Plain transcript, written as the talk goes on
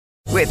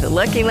With the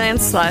Lucky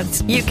Land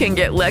Slots, you can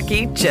get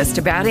lucky just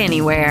about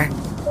anywhere.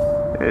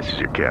 This is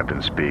your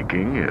captain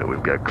speaking.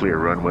 We've got clear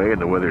runway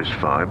and the weather's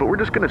fine, but we're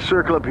just going to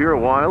circle up here a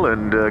while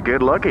and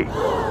get lucky.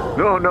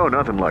 No,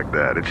 nothing like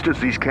that. It's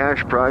just these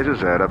cash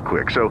prizes add up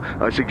quick. So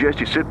I suggest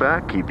you sit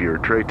back, keep your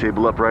tray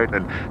table upright,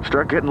 and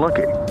start getting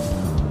lucky.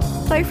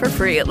 Play for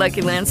free at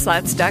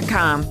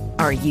LuckyLandSlots.com.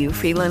 Are you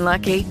feeling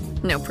lucky?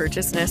 No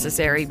purchase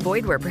necessary.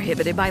 Void where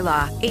prohibited by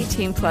law.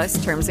 18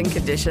 plus terms and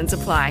conditions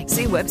apply.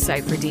 See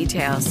website for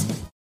details.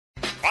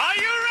 Are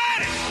you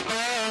ready?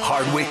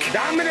 Hardwick.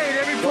 Dominate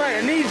every play.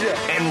 I need you.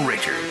 And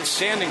Richards.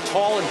 Standing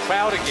tall and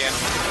proud again.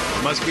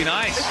 Must be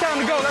nice. It's time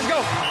to go. Let's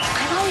go.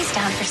 I'm always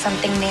down for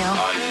something new.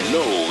 I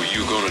know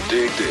you're going to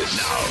dig this.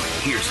 Now,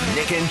 here's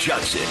Nick and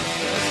Judson.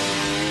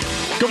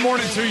 Good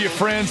morning to you,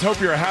 friends. Hope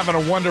you're having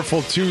a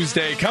wonderful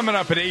Tuesday. Coming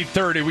up at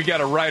 8:30, we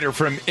got a writer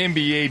from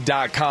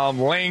NBA.com,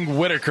 Lang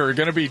Whitaker,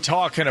 going to be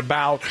talking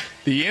about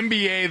the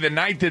NBA, the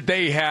night that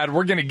they had.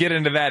 We're going to get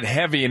into that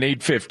heavy in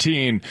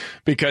 8:15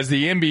 because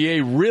the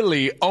NBA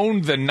really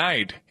owned the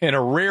night in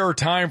a rare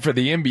time for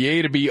the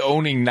NBA to be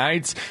owning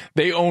nights.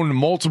 They own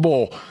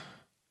multiple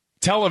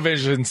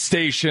television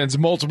stations,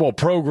 multiple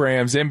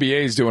programs.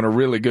 NBA is doing a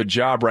really good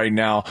job right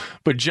now.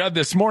 But Judd,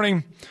 this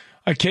morning,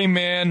 I came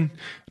in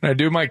and I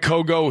do my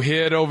Kogo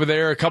hit over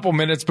there a couple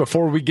minutes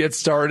before we get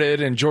started.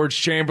 And George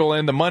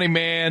Chamberlain, the money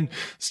man,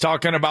 is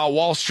talking about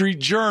Wall Street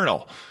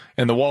Journal.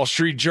 And the Wall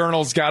Street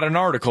Journal's got an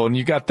article, and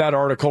you got that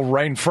article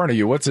right in front of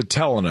you. What's it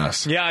telling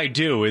us? Yeah, I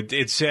do.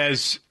 It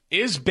says,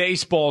 "Is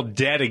baseball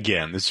dead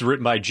again?" This is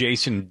written by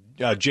Jason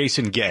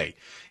Gay.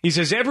 He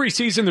says, every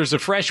season there's a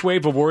fresh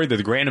wave of worry that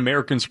the grand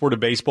American sport of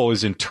baseball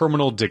is in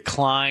terminal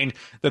decline,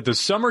 that the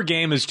summer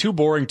game is too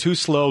boring, too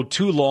slow,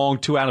 too long,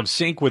 too out of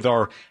sync with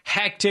our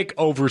hectic,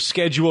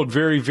 overscheduled,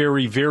 very,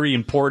 very, very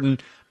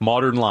important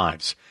modern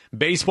lives.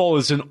 Baseball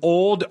is an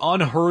old,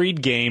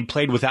 unhurried game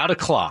played without a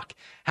clock.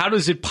 How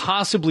does it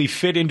possibly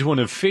fit into an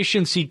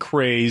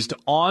efficiency-crazed,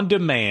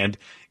 on-demand,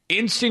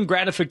 instant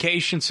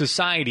gratification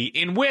society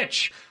in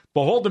which,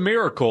 behold the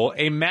miracle,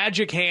 a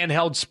magic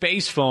handheld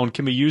space phone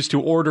can be used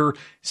to order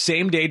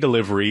same-day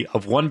delivery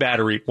of one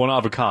battery, one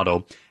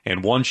avocado,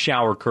 and one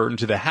shower curtain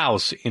to the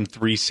house in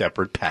 3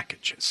 separate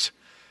packages.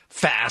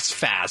 Fast,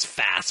 fast,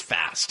 fast,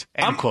 fast.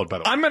 End quote, by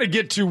the way. I'm going to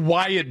get to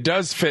why it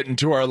does fit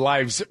into our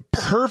lives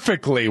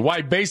perfectly,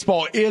 why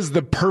baseball is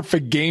the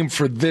perfect game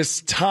for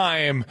this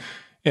time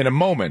in a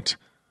moment.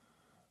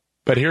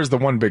 But here's the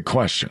one big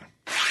question.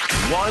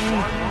 One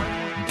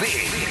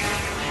big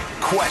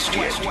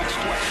question.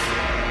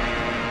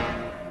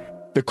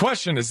 The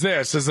question is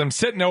this, as I'm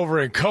sitting over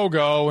in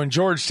Kogo and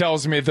George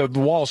tells me that the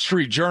Wall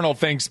Street Journal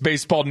thinks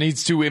baseball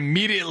needs to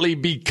immediately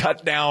be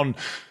cut down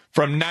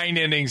from 9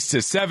 innings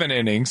to 7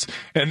 innings.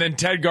 And then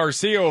Ted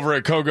Garcia over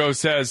at Kogo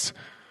says,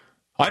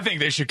 I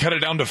think they should cut it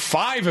down to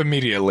 5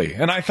 immediately.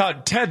 And I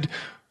thought, Ted,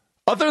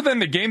 other than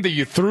the game that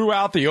you threw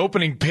out the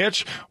opening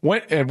pitch,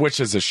 which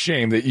is a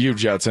shame that you,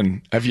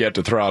 Judson, have yet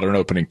to throw out an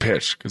opening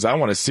pitch, because I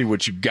want to see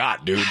what you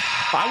got, dude.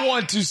 I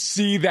want to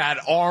see that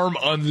arm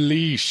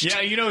unleashed.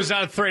 Yeah, you know who's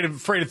not afraid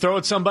to throw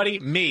at somebody?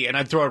 Me, and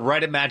I'd throw it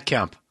right at Matt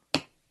Kemp.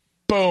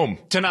 Boom.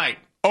 Tonight.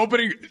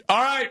 Opening.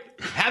 All right.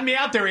 Have me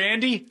out there,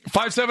 Andy.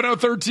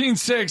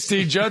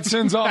 570-1360.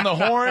 Judson's on the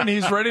horn.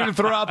 He's ready to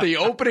throw out the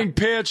opening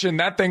pitch, and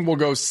that thing will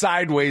go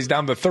sideways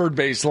down the third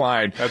base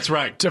line. That's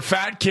right. To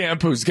Fat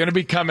Kemp, who's going to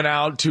be coming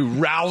out to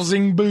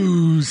rousing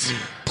boos.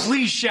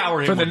 Please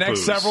shower him for the with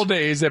next booze. several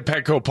days at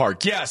Petco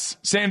Park. Yes,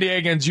 San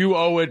Diegans, you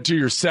owe it to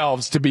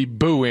yourselves to be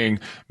booing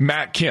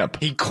Matt Kemp.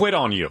 He quit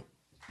on you.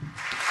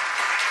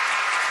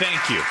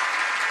 Thank you.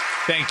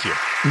 Thank you.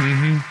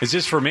 Mm-hmm. Is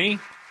this for me?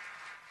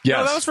 Yes.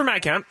 No, that was for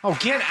Matt Kemp. Oh,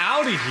 get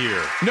out of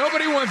here.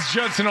 Nobody wants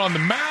Judson on the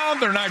mound.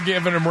 They're not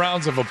giving him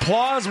rounds of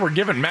applause. We're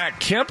giving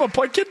Matt Kemp a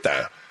play. Get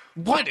the...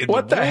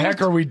 What the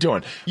heck are we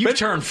doing? You've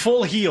turned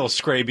full heel,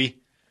 Scraby.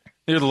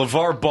 You're the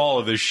LeVar Ball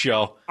of this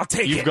show. I'll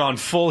take it. You've gone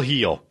full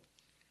heel.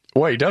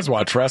 Well, he does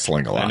watch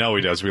wrestling a lot. I know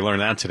he does. We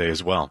learned that today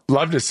as well.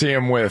 Love to see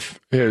him with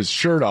his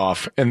shirt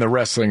off in the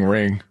wrestling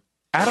ring.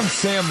 Adam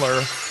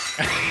Sandler,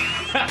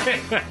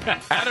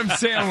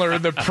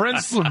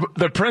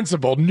 the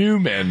principal,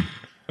 Newman,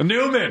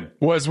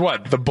 was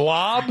what? The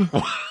Blob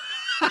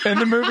in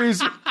the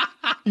movies?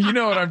 You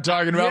know what I'm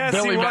talking about. Yes,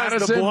 Billy he was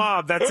Madison. the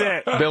Blob. That's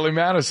it. Billy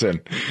Madison.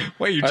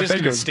 Wait, you're just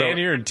going to stand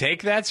here and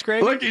take that,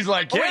 Scraby? Look, he's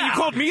like, yeah. Wait, you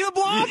called me the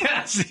Blob?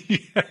 Yes.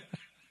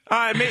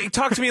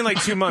 Talk to me in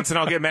like 2 months and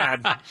I'll get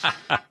mad.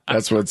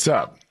 That's what's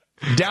up.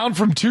 Down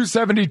from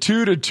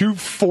 272 to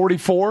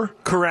 244?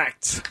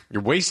 Correct.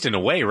 You're wasting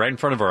away right in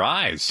front of our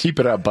eyes. Keep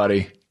it up,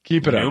 buddy.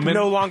 Keep it Newman? up.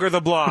 No longer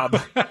the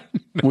Blob.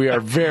 We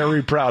are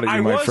very proud of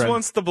you, my friend. I was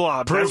once the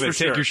Blob. Prove that's it. for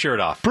sure. Take your shirt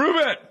off. Prove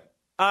it.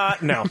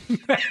 No.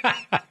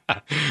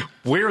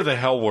 Where the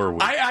hell were we?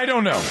 I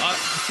don't know.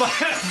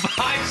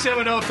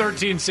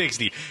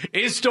 570-1360.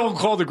 Is Stone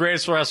Cold the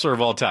greatest wrestler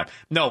of all time?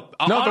 No,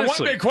 honestly. The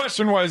one big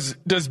question was,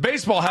 does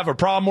baseball have a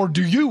problem or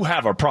do you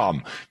have a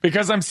problem?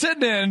 Because I'm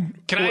sitting in...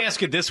 Can I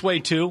ask it this way,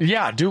 too?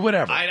 Yeah, do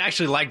whatever. I'd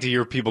actually like to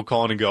hear people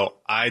calling and go,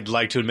 I'd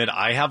like to admit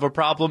I have a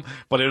problem,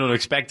 but I don't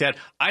expect that.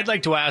 I'd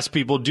like to ask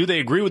people, do they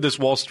agree with this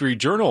Wall Street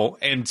Journal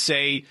and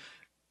say...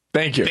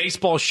 Thank you.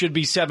 Baseball should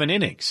be 7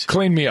 innings.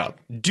 Clean me up.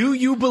 Do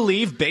you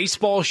believe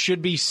baseball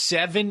should be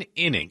 7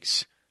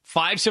 innings?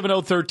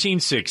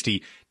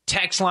 570-1360.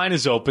 Text line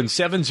is open,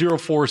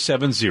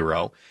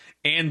 70470.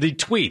 And the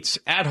tweets,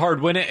 at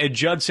Hardwinna, at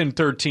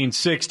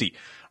Judson1360.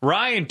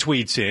 Ryan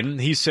tweets in.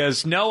 He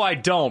says, no, I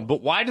don't.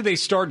 But why do they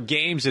start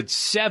games at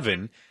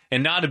 7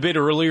 and not a bit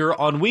earlier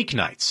on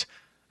weeknights?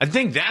 I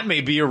think that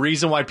may be a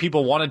reason why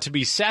people want it to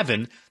be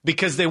 7,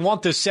 because they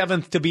want the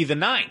 7th to be the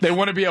 9th. They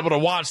want to be able to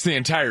watch the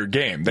entire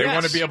game. They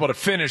want to be able to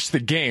finish the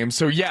game.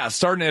 So, yeah,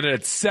 starting it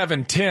at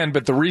 7:10,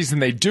 but the reason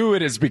they do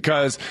it is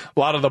because a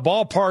lot of the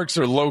ballparks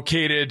are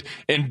located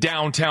in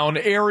downtown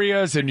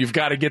areas, and you've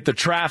got to get the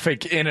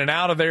traffic in and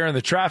out of there, and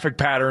the traffic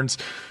patterns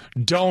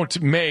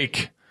don't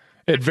make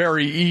it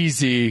very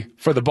easy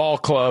for the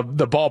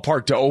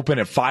ballpark to open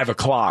at 5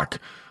 o'clock.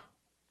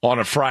 On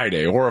a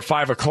Friday or a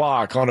 5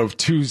 o'clock on a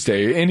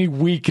Tuesday. Any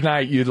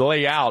weeknight you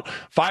lay out,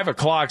 5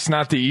 o'clock's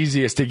not the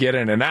easiest to get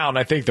in and out. And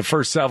I think the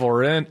first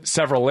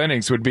several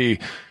innings would be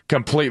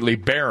completely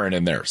barren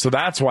in there. So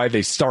that's why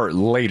they start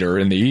later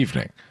in the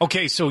evening.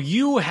 Okay, so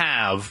you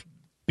have,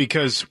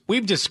 because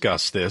we've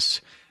discussed this,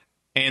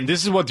 and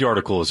this is what the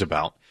article is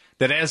about,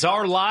 that as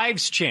our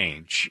lives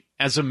change,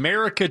 as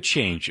America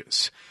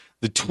changes,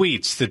 the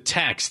tweets, the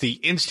text, the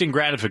instant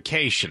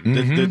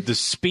gratification, the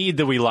speed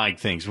that we like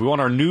things. We want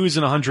our news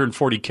in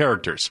 140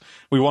 characters.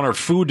 We want our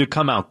food to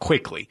come out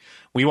quickly.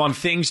 We want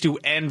things to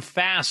end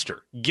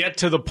faster. Get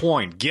to the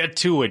point. Get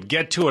to it.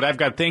 I've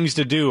got things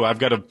to do. I've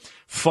got a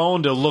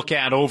phone to look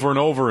at over and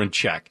over and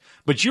check.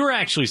 But you're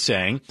actually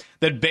saying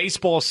that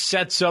baseball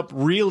sets up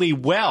really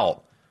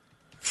well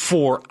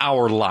for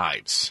our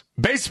lives.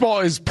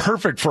 Baseball is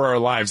perfect for our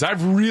lives.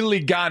 I've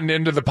really gotten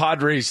into the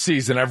Padres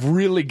season. I've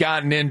really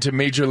gotten into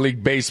Major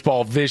League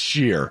Baseball this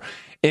year.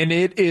 And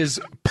it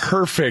is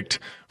perfect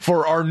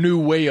for our new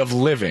way of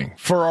living,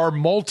 for our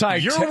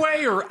Your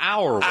way or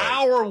our way?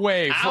 Our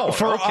way.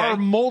 For our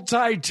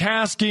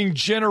multitasking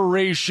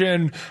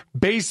generation,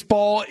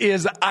 baseball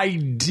is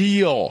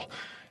ideal.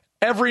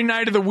 Every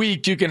night of the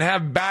week, you can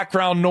have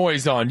background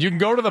noise on. You can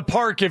go to the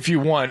park if you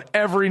want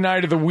every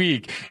night of the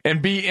week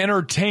and be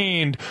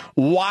entertained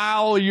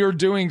while you're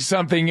doing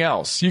something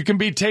else. You can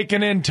be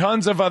taking in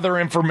tons of other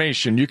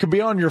information. You can be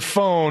on your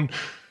phone,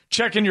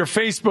 checking your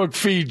Facebook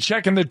feed,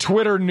 checking the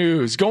Twitter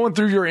news, going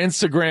through your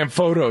Instagram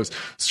photos,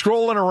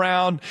 scrolling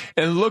around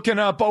and looking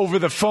up over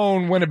the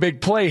phone when a big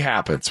play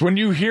happens. When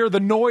you hear the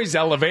noise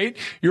elevate,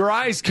 your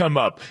eyes come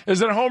up.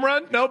 Is it a home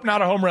run? Nope,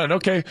 not a home run.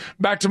 Okay,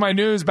 back to my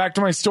news, back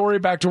to my story,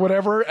 back to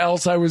whatever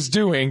else I was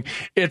doing.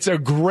 It's a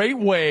great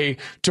way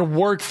to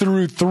work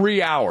through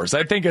 3 hours.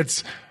 I think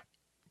it's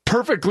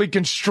perfectly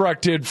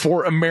constructed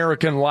for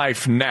American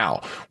life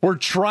now. We're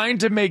trying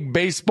to make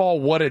baseball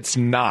what it's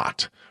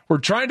not. We're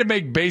trying to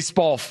make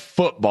baseball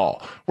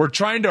football. We're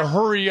trying to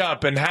hurry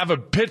up and have a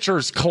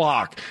pitcher's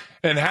clock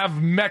and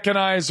have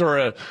mechanized or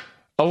a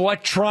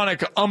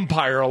electronic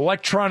umpire,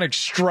 electronic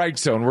strike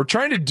zone. We're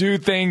trying to do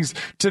things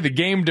to the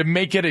game to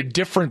make it a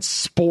different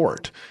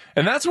sport.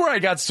 And that's where I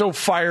got so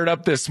fired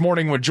up this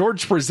morning when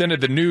George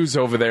presented the news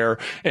over there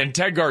and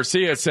Ted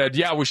Garcia said,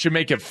 yeah, we should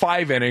make it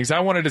 5 innings.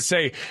 I wanted to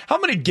say, how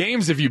many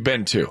games have you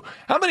been to?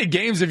 How many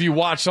games have you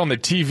watched on the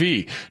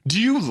TV? Do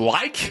you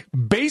like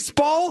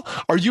baseball?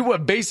 Are you a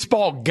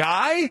baseball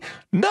guy?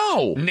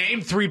 No.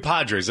 Name 3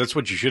 Padres. That's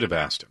what you should have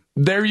asked him.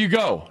 There you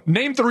go.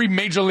 Name 3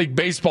 Major League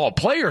Baseball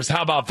players.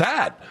 How about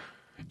that?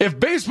 If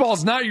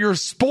baseball's not your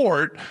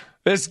sport,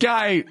 this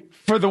guy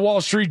for the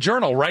Wall Street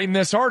Journal writing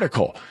this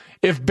article,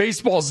 if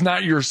baseball's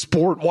not your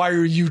sport, why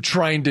are you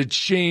trying to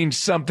change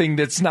something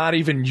that's not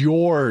even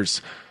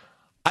yours?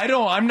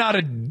 I'm not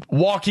a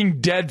Walking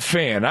Dead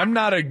fan. I'm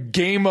not a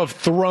Game of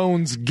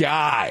Thrones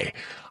guy.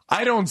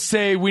 I don't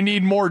say we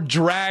need more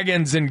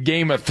dragons in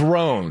Game of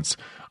Thrones.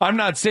 I'm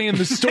not saying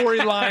the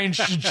storyline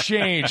should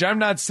change. I'm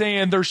not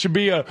saying there should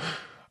be a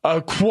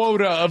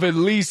quota of at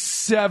least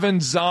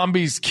 7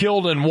 zombies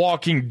killed in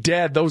Walking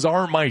Dead. Those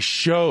aren't my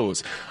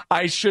shows.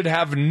 I should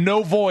have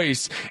no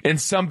voice in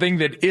something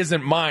that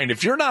isn't mine.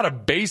 If you're not a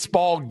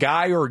baseball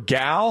guy or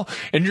gal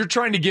and you're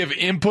trying to give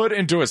input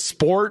into a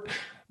sport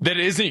that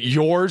isn't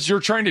yours,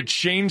 you're trying to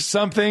change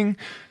something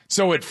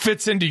so it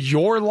fits into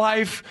your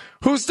life,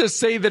 who's to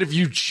say that if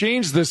you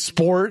change the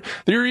sport,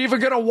 that you're even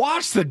going to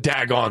watch the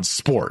daggone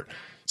sport?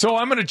 So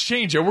I'm going to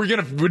change it. We're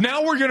going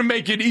to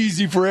make it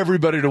easy for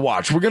everybody to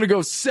watch. We're going to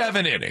go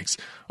 7 innings.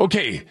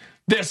 Okay,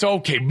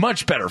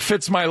 much better.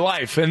 Fits my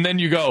life. And then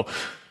you go,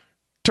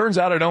 turns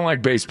out I don't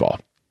like baseball.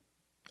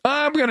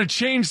 I'm going to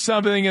change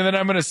something, and then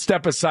I'm going to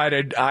step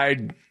aside. I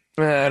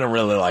don't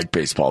really like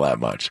baseball that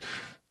much.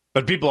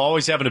 But people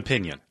always have an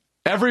opinion.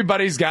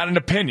 Everybody's got an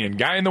opinion.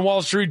 Guy in the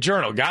Wall Street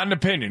Journal got an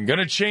opinion. Going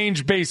to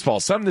change baseball.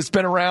 Something that's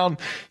been around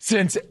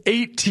since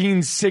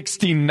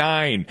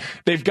 1869.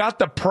 They've got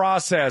the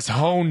process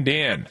honed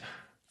in.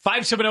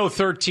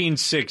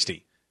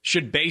 570-1360.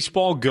 Should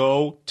baseball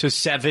go to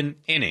 7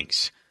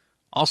 innings?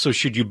 Also,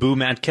 should you boo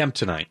Matt Kemp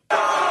tonight?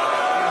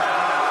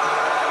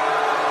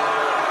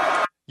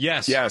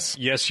 Yes.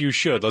 Yes, you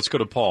should. Let's go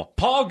to Paul.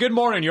 Paul, good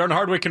morning. You're on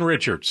Hardwick and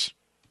Richards.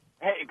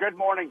 Hey, good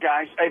morning,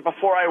 guys. Hey,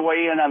 before I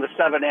weigh in on the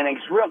 7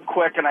 innings, real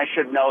quick, and I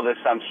should know this,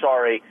 I'm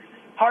sorry.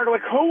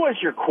 Hardwick, who was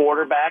your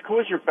quarterback? Who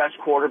was your best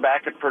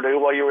quarterback at Purdue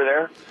while you were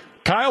there?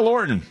 Kyle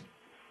Orton.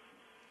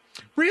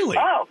 Really?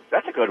 Oh,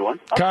 that's a good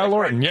one. Okay, Kyle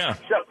Orton, yeah.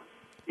 So,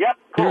 yep,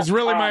 cool. He was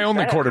really my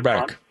only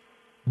quarterback.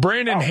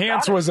 Brandon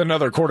Hance was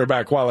another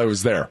quarterback while I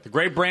was there. The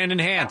great Brandon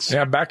Hance.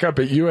 Yeah, back up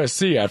at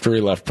USC after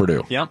he left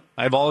Purdue. Yep,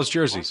 I have all his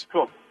jerseys.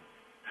 Cool.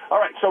 All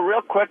right, so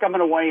real quick, I'm going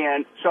to weigh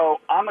in. So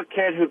I'm a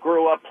kid who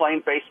grew up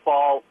playing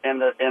baseball in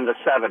the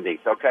 70s.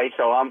 Okay,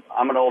 so I'm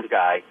an old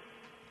guy,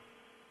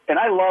 and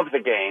I love the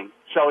game.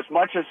 So as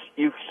much as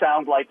you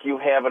sound like you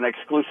have an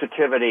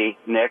exclusivity,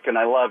 Nick, and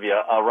I love you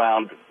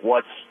around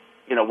what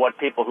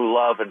people who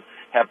love and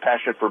have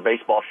passion for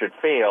baseball should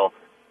feel,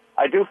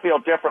 I do feel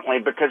differently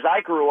because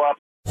I grew up.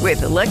 With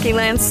the Lucky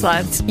Land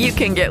Slots, you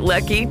can get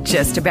lucky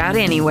just about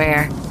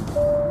anywhere.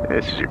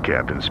 This is your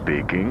captain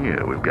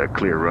speaking. We've got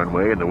clear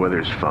runway and the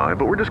weather's fine,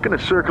 but we're just going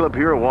to circle up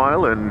here a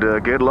while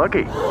and get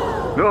lucky.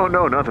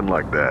 No, nothing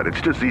like that. It's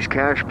just these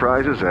cash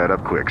prizes add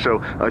up quick. So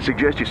I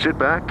suggest you sit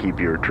back, keep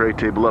your tray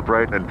table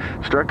upright, and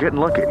start getting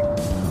lucky.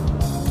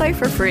 Play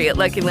for free at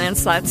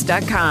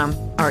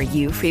LuckyLandSlots.com. Are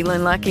you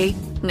feeling lucky?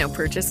 No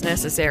purchase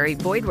necessary.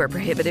 Void where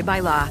prohibited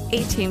by law.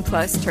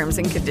 18+ terms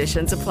and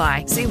conditions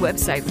apply. See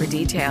website for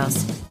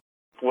details.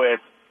 With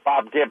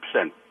Bob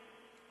Gibson,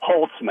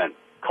 Holtzman,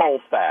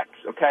 Colfax,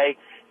 okay?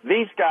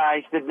 These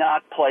guys did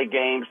not play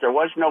games. There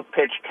was no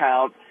pitch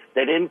count.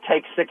 They didn't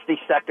take 60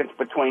 seconds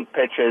between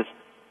pitches.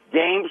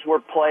 Games were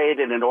played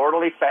in an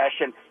orderly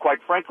fashion. Quite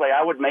frankly,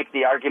 I would make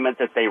the argument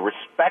that they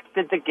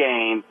respected the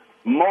game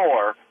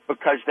more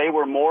because they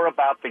were more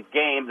about the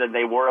game than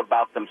they were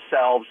about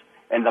themselves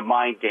and the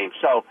mind game.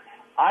 So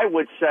I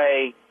would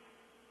say,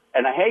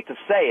 and I hate to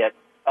say it,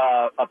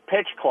 a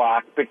pitch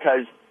clock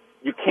because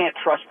you can't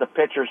trust the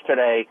pitchers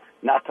today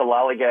not to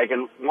lollygag.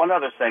 And one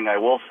other thing I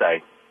will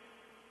say,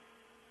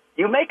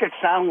 you make it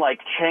sound like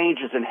change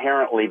is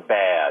inherently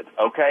bad,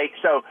 okay?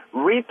 So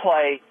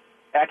replay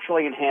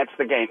actually enhanced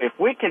the game. If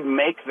we can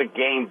make the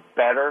game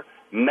better,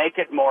 make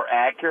it more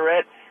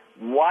accurate,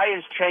 why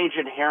is change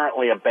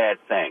inherently a bad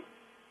thing?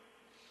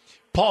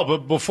 Paul,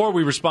 but before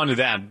we respond to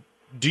that,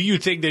 do you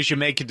think they should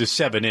make it to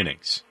 7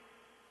 innings?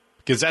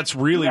 Because that's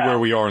really where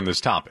we are in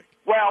this topic.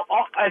 Well,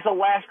 as a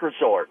last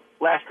resort.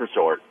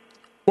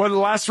 Well,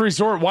 last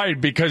resort, why?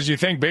 Because you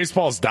think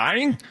baseball's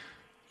dying?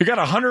 You got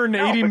a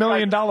 $180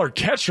 million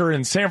catcher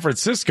in San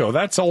Francisco.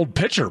 That's old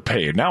pitcher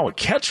paid. Now a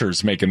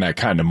catcher's making that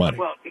kind of money.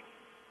 Well,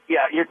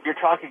 yeah, you're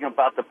talking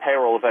about the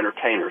payroll of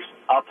entertainers.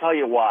 I'll tell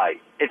you why.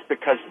 It's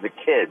because of the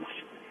kids.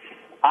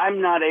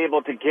 I'm not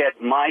able to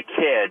get my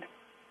kid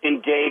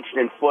engaged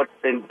in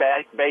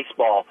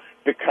baseball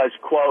because,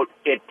 quote,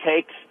 it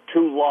takes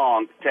too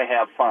long to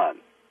have fun.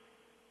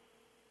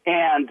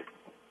 And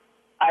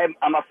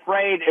I'm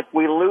afraid if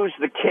we lose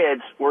the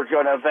kids, we're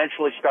going to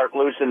eventually start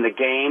losing the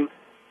game.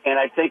 And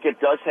I think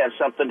it does have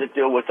something to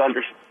do with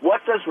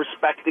what does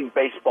respecting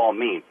baseball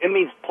mean? It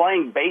means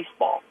playing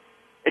baseball.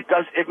 It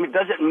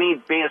doesn't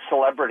mean being a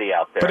celebrity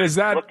out there. But is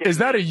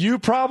that a you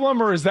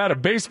problem or is that a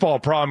baseball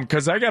problem?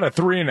 Because I got a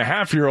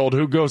 3.5-year-old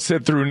who goes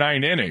sit through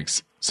 9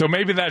 innings. So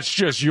maybe that's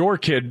just your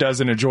kid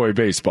doesn't enjoy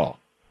baseball.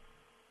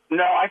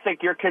 No, I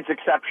think your kid's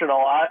exceptional.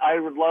 I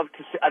would love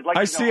to see.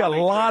 I see a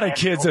lot of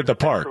kids at the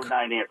park.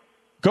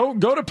 Go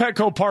to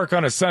Petco Park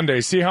on a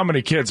Sunday. See how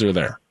many kids are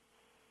there.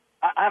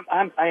 I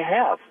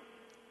have.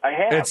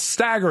 It's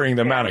staggering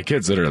the amount of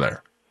kids that are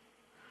there.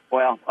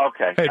 Well,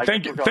 okay. Hey,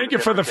 thank you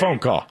for the phone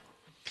call.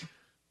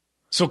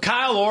 So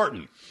Kyle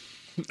Orton.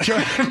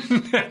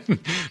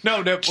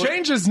 No.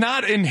 Change is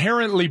not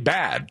inherently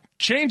bad.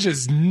 Change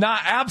is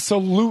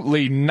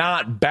absolutely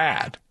not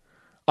bad.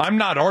 I'm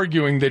not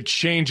arguing that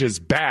change is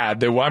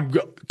bad, that I'm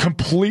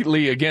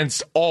completely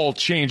against all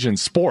change in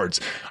sports.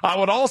 I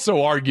would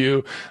also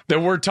argue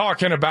that we're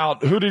talking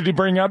about, who did he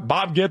bring up?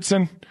 Bob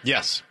Gibson?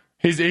 Yes.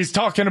 He's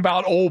talking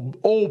about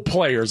old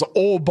players,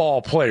 old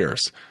ball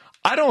players.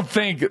 I don't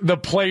think the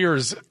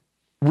players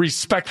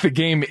respect the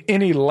game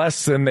any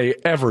less than they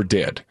ever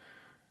did.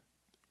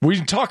 We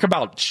talk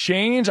about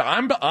change.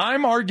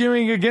 I'm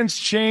arguing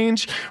against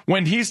change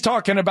when he's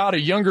talking about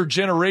a younger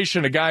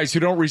generation of guys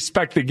who don't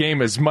respect the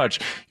game as much.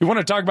 You want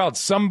to talk about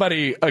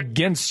somebody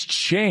against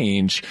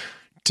change?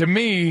 To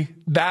me,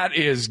 that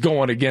is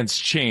going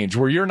against change,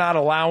 where you're not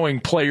allowing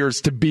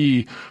players to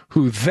be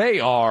who they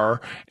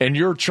are, and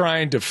you're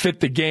trying to fit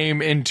the game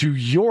into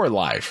your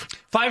life.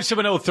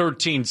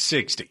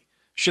 570-1360.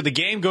 Should the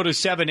game go to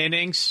 7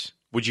 innings?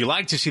 Would you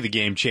like to see the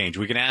game change?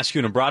 We can ask you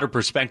in a broader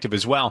perspective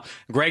as well.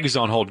 Greg is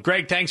on hold.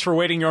 Greg, thanks for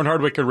waiting. You're on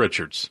Hardwick and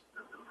Richards.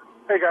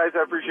 Hey, guys,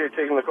 I appreciate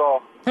taking the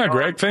call. Hi,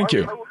 Greg. Thank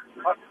you.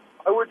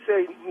 I would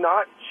say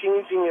not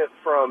changing it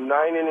from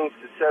 9 innings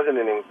to 7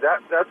 innings,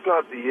 that's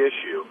not the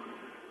issue.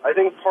 I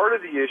think part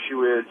of the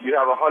issue is you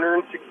have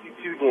 162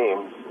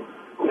 games.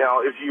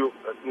 Now,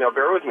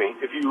 bear with me.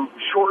 If you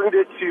shortened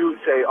it to,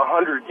 say,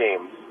 100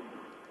 games,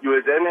 you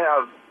would then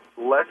have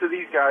less of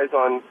these guys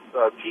on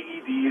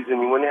PEDs, and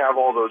you wouldn't have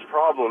all those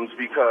problems,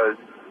 because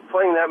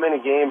playing that many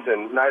games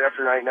and night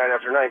after night,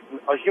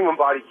 a human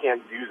body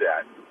can't do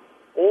that.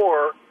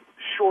 Or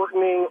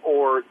shortening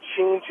or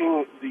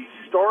changing the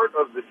start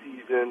of the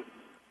season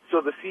so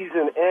the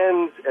season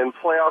ends and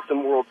playoffs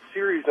and World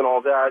Series and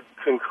all that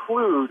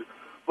conclude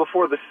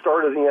before the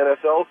start of the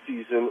NFL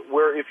season,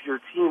 where if your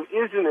team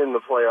isn't in the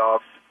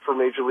playoffs for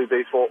Major League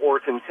Baseball or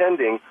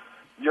contending,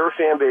 your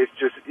fan base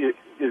just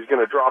is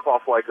going to drop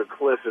off like a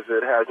cliff if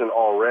it hasn't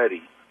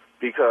already,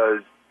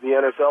 because the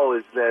NFL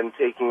is then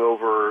taking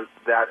over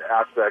that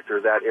aspect or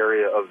that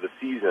area of the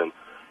season.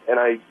 And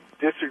I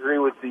disagree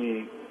with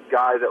the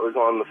guy that was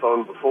on the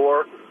phone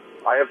before.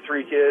 I have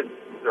 3 kids.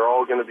 They're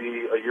all going to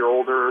be a year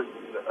older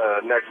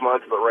next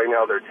month, but right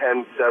now they're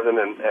 10, 7,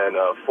 and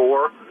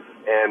 4,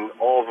 and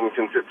all of them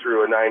can sit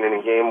through a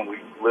 9-inning game.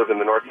 We live in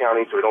the North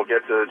County, so we don't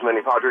get to as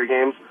many Padre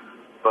games,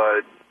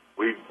 but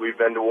we've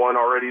been to one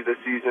already this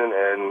season,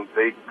 and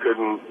they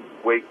couldn't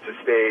wait to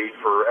stay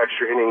for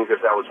extra innings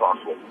if that was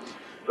possible.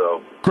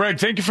 So, Greg,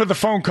 thank you for the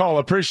phone call.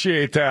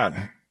 Appreciate that.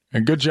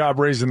 And good job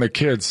raising the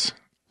kids,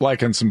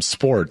 liking some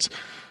sports.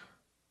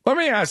 Let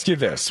me ask you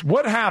this.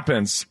 What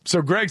happens?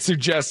 So Greg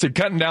suggested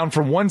cutting down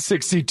from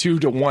 162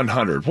 to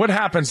 100. What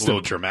happens? A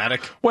little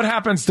dramatic. What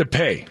happens to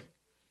pay?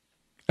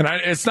 And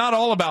it's not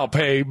all about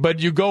pay,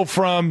 but you go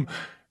from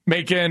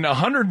making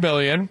 $100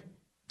 million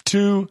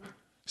to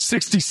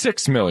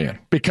 $66 million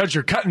because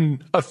you're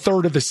cutting a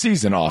third of the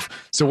season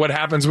off. So what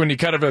happens when you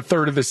cut a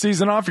third of the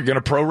season off? You're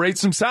going to prorate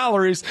some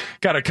salaries.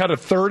 Got to cut a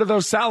third of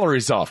those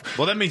salaries off.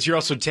 Well, that means you're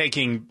also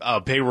taking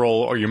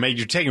payroll, or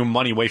you're taking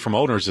money away from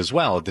owners as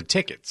well, the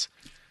tickets.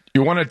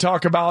 You want to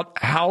talk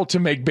about how to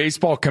make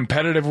baseball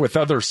competitive with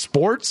other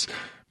sports?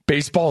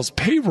 Baseball's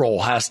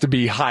payroll has to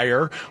be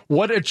higher.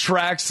 What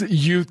attracts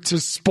youth to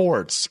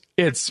sports?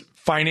 It's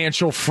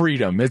financial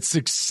freedom. It's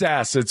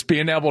success. It's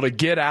being able to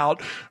get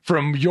out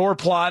from your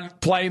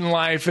plight in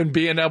life and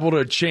being able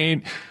to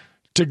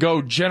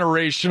go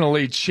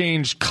generationally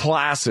change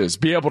classes,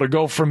 be able to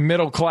go from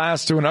middle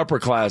class to an upper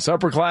class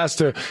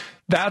to,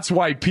 that's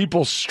why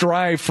people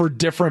strive for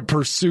different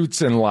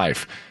pursuits in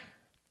life.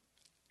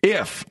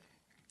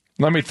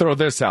 Let me throw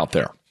this out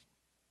there.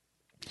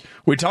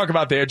 We talk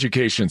about the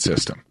education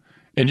system,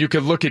 and you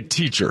could look at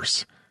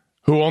teachers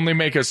who only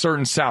make a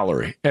certain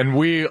salary. And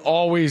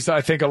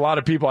I think a lot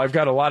of people, I've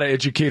got a lot of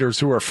educators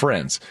who are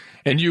friends,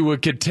 and you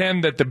would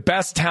contend that the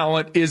best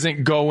talent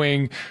isn't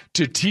going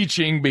to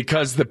teaching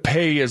because the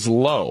pay is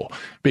low,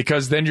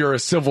 because then you're a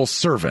civil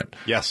servant.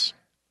 Yes.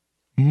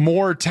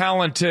 More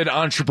talented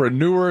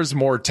entrepreneurs,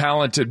 more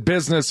talented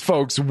business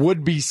folks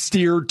would be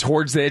steered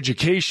towards the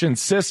education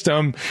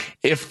system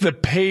if the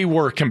pay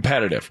were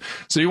competitive.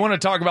 So you want to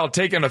talk about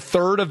taking a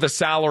third of the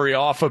salary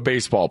off of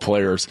baseball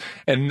players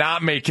and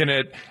not making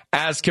it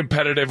as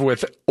competitive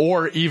with,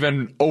 or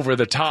even over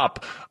the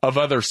top of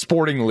other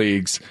sporting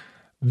leagues.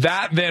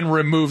 That then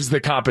removes the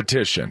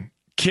competition.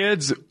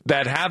 Kids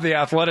that have the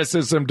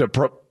athleticism to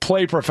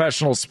play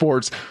professional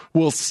sports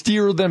will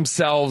steer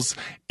themselves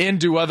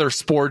into other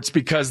sports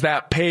because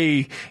that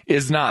pay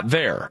is not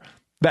there.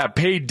 That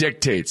pay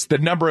dictates. The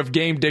number of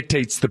game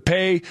dictates the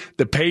pay.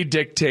 The pay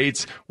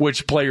dictates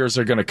which players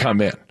are going to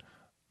come in.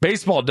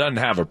 Baseball doesn't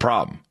have a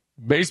problem.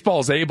 Baseball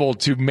is able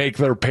to make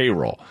their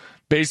payroll.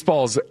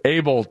 Baseball is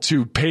able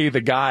to pay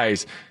the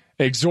guys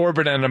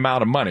exorbitant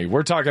amount of money.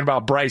 We're talking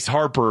about Bryce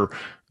Harper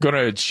going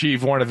to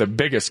achieve one of the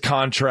biggest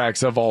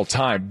contracts of all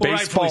time. Well,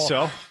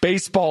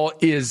 Baseball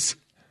is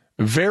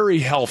very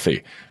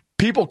healthy.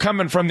 People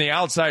coming from the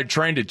outside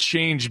trying to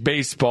change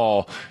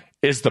baseball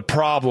is the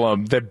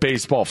problem that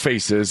baseball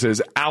faces.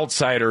 As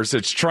outsiders,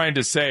 it's trying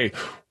to say,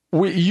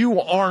 you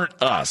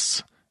aren't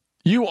us.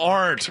 You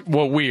aren't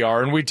what we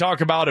are. And we talk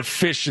about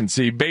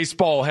efficiency.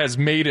 Baseball has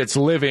made its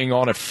living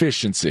on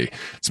efficiency.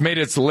 It's made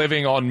its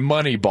living on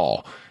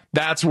Moneyball.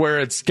 That's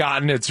where it's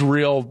gotten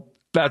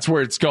that's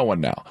where it's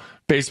going now.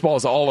 Baseball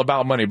is all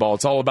about Moneyball.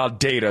 It's all about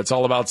data. It's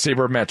all about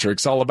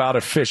sabermetrics, all about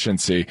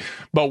efficiency.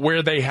 But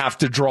where they have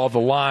to draw the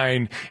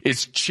line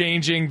is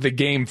changing the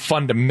game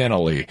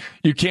fundamentally.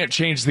 You can't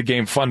change the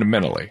game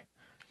fundamentally.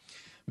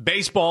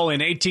 Baseball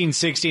in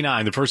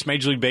 1869, the first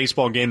Major League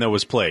Baseball game that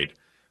was played,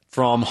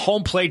 from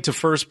home plate to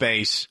first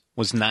base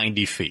was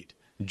 90 feet,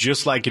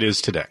 just like it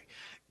is today.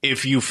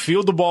 If you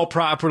field the ball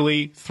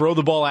properly, throw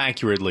the ball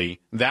accurately,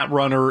 that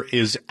runner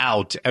is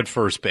out at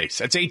first base.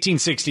 That's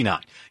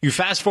 1869. You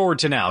fast forward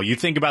to now. You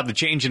think about the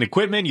change in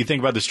equipment. You think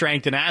about the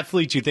strength in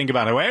athletes. You think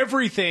about how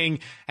everything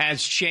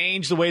has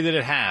changed the way that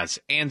it has.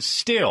 And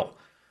still,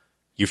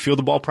 you field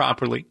the ball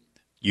properly.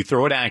 You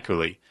throw it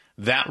accurately.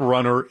 That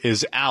runner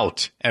is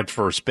out at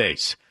first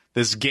base.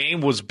 This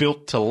game was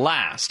built to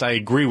last. I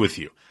agree with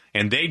you.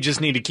 And they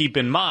just need to keep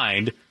in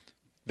mind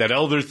that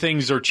other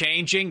things are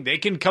changing. They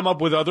can come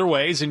up with other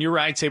ways, and you're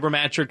right,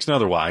 sabermetrics and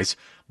otherwise.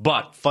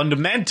 But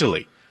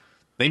fundamentally,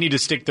 they need to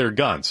stick their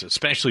guns,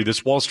 especially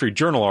this Wall Street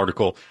Journal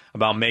article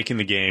about making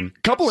the game.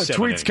 A couple of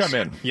 7 tweets innings. come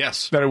in.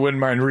 Yes. That I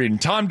wouldn't mind reading.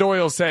 Tom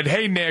Doyle said,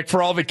 "Hey, Nick,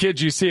 for all the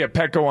kids you see at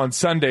Petco on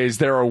Sundays,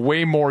 there are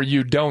way more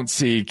you don't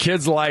see.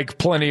 Kids like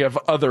plenty of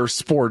other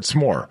sports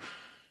more."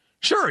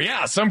 Sure,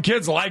 yeah, some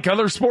kids like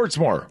other sports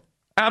more.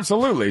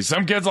 Absolutely.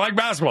 Some kids like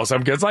basketball.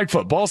 Some kids like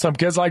football. Some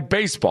kids like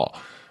baseball.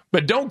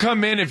 But don't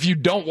come in if you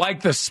don't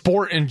like the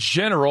sport in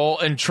general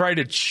and try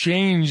to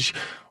change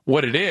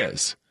what it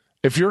is.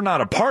 If you're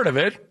not a part of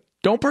it,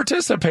 don't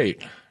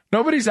participate.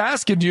 Nobody's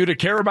asking you to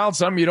care about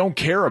something you don't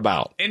care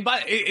about. And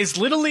is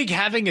Little League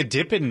having a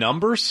dip in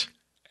numbers?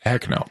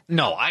 Heck no.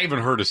 No, I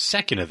haven't heard a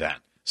second of that.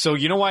 So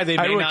you know why they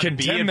may I would not be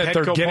contend in that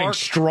they're Petco getting Park?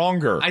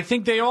 stronger. I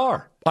think they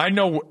are. I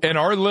know in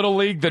our Little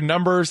League, the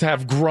numbers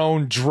have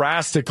grown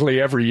drastically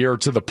every year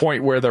to the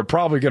point where they're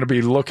probably going to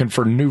be looking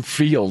for new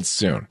fields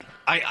soon.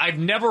 I've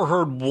never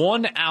heard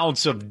 1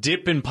 ounce of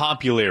dip in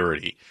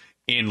popularity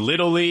in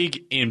Little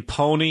League, in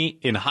Pony,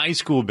 in high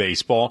school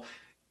baseball,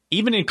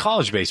 even in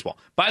college baseball.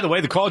 By the way,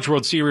 the College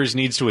World Series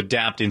needs to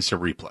adapt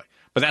instant replay.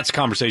 But that's a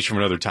conversation for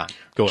another time.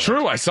 Go ahead.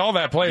 True, I saw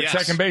that play Yes. at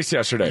second base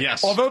yesterday.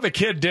 Yes. Although the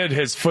kid did,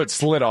 his foot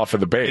slid off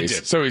of the It base.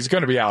 did. So he's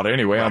going to be out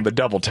anyway on the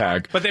double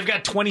tag. But they've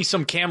got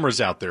 20-some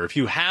cameras out there. If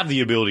you have the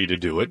ability to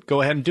do it,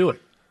 go ahead and do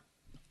it.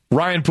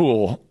 Ryan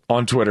Poole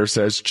on Twitter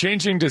says,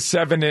 changing to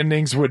 7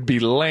 innings would be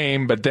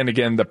lame, but then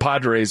again, the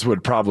Padres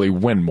would probably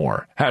win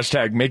more.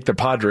 Hashtag make the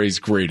Padres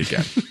great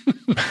again.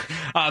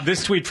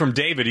 This tweet from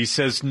David, he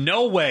says,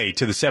 no way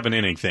to the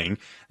 7-inning thing.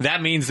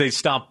 That means they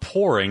stop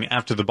pouring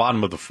after the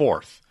bottom of the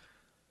 4th.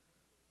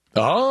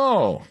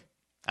 Oh.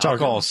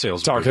 Alcohol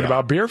sales. Talking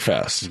about Beer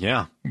Fest.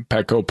 Yeah.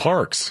 Petco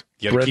Parks.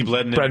 You got to keep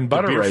letting bread and the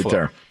butter beer right flow.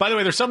 there. By the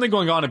way, there's something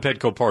going on at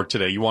Petco Park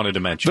today you wanted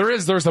to mention.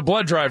 There's a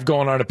blood drive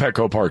going on at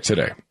Petco Park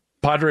today.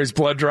 Padres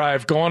blood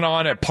drive going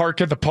on at Park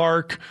at the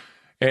Park.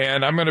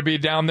 And I'm going to be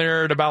down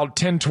there at about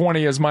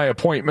 10:20 as my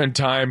appointment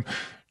time.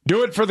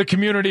 Do it for the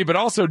community, but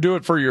also do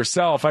it for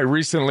yourself. I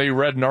recently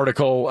read an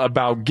article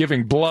about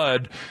giving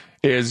blood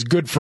is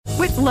good for.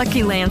 With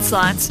Lucky Land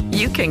Slots,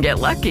 you can get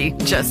lucky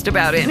just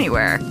about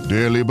anywhere.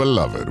 Dearly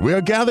beloved, we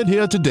are gathered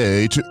here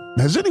today to...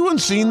 Has anyone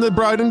seen the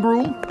bride and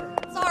groom?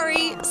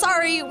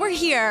 Sorry, we're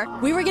here.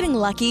 We were getting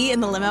lucky in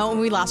the limo and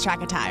we lost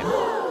track of time.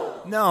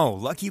 No,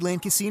 Lucky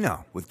Land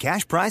Casino, with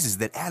cash prizes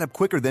that add up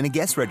quicker than a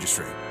guest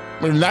registry.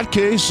 In that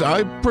case,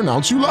 I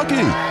pronounce you lucky.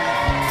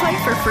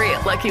 Play for free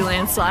at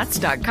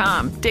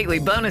LuckyLandSlots.com. Daily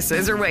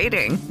bonuses are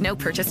waiting. No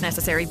purchase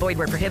necessary. Void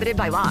where prohibited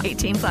by law.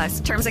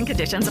 18+. Terms and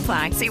conditions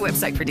apply. See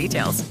website for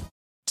details.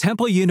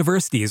 Temple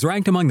University is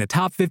ranked among the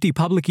top 50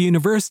 public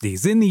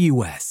universities in the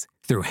U.S.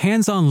 Through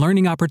hands-on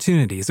learning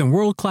opportunities and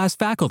world-class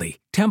faculty,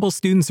 Temple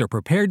students are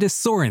prepared to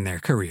soar in their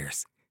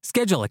careers.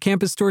 Schedule a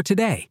campus tour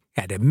today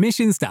at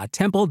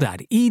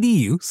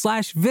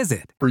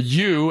admissions.temple.edu/visit. For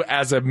you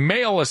as a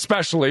male,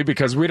 especially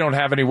because we don't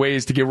have any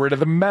ways to get rid of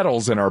the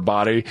metals in our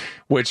body,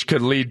 which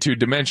could lead to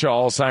dementia,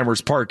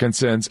 Alzheimer's,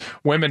 Parkinson's.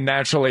 Women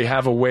naturally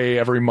have a way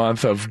every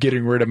month of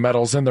getting rid of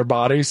metals in their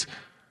bodies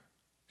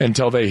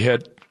until they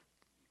hit,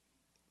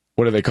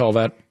 what do they call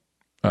that?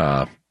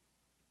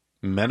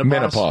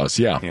 Menopause,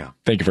 yeah.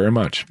 Thank you very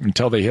much.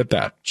 Until they hit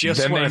that.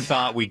 Just then when I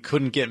thought we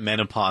couldn't get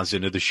menopause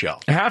into the show.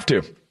 Have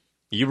to.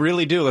 You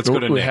really do. Let's go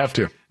to Nick. We have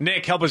to.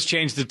 Nick, help us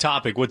change the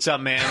topic. What's up,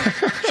 man?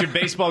 Should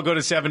baseball go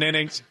to 7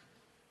 innings?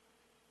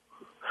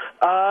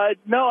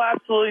 No,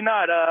 absolutely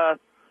not.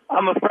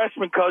 I'm a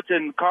freshman coach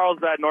in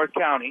Carlsbad, North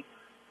County.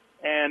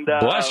 And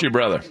bless you,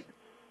 brother.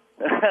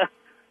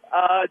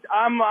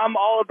 I'm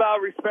all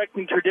about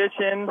respecting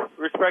tradition,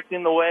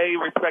 respecting the way,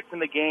 respecting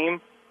the game.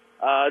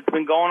 It's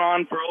been going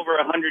on for over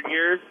 100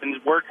 years, and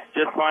it works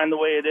just fine the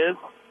way it is.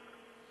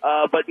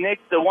 But, Nick,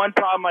 the one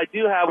problem I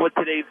do have with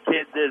today's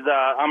kids is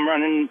I'm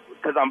running,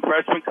 because I'm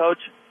freshman coach,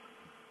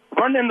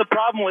 running the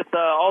problem with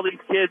all these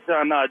kids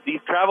on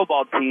these travel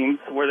ball teams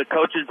where the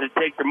coaches just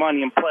take their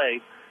money and play,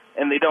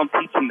 and they don't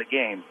teach them the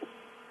game.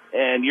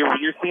 And you're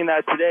seeing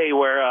that today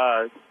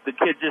where the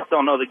kids just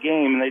don't know the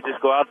game, and they just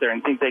go out there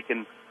and think they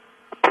can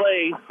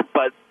play,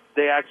 but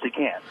they actually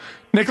can't.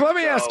 Nick, let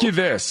me ask you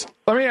this.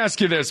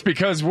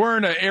 Because we're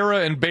in an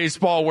era in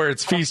baseball where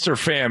it's feast or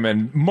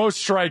famine.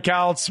 Most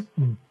strikeouts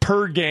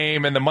per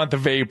game in the month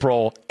of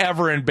April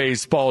ever in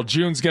baseball.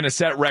 June's going to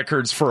set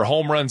records for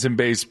home runs in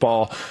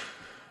baseball.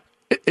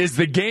 Is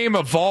the game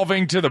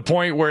evolving to the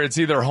point where it's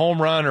either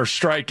home run or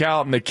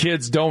strikeout and the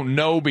kids don't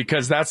know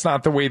because that's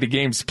not the way the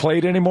game's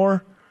played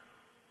anymore?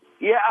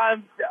 Yeah,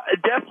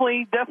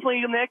 definitely,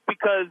 Nick,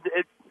 because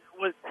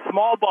with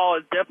small ball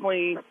is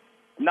definitely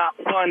not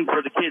fun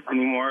for the kids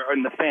anymore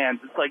and the fans.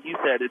 It's like you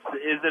said, is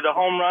it a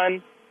home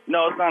run?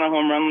 No, it's not a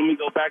home run. Let me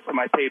go back to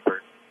my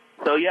paper.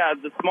 So, yeah,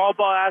 the small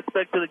ball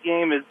aspect of the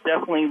game is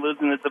definitely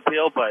losing its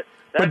appeal, but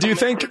do you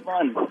think,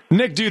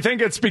 Nick, do you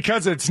think it's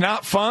because it's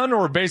not fun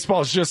or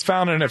baseball's just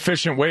found an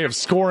efficient way of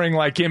scoring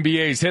like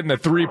NBA's hitting the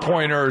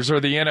three-pointers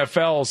or the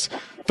NFL's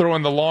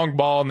throwing the long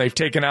ball and they've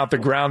taken out the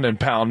ground and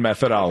pound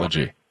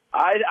methodology?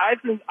 I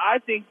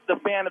think the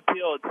fan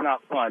appeal, it's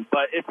not fun.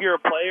 But if you're a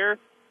player,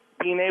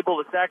 being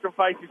able to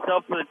sacrifice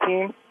yourself for the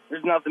team,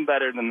 there's nothing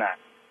better than that.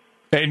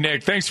 Hey,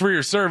 Nick, thanks for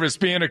your service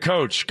being a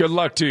coach. Good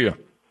luck to you.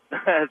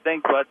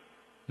 Thanks,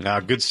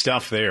 bud. Good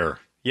stuff there.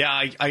 Yeah,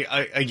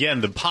 I again,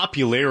 the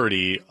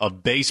popularity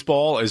of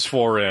baseball as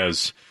far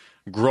as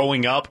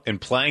growing up and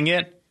playing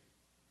it,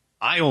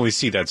 I only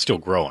see that still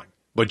growing.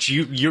 But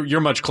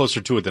you're much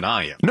closer to it than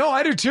I am. No,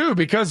 I do too,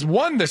 because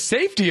one, the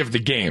safety of the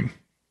game.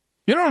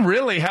 You don't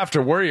really have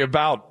to worry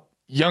about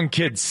young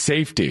kids'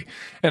 safety.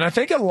 And I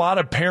think a lot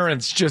of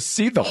parents just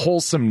see the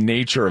wholesome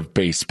nature of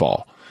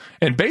baseball.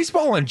 And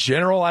baseball in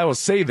general, I will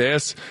say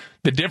this,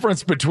 the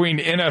difference between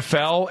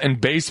NFL and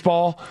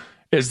baseball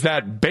is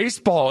that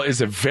baseball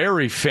is a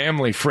very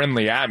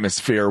family-friendly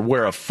atmosphere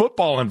where a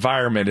football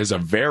environment is a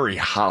very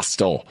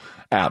hostile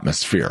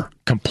atmosphere.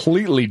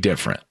 Completely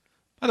different.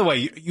 By the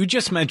way, you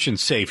just mentioned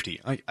safety.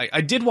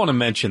 I did want to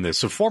mention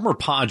this. A former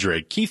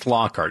Padre, Keith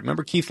Lockhart.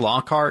 Remember Keith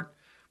Lockhart?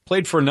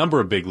 Played for a number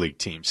of big league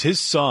teams. His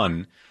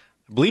son,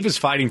 I believe, is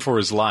fighting for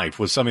his life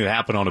with something that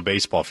happened on a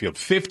baseball field.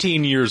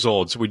 15 years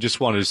old, so we just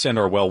wanted to send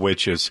our well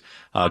wishes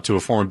to a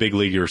former big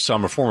leaguer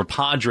son, a former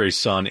Padres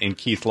son in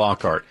Keith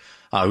Lockhart,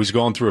 who's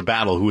going through a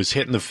battle, who was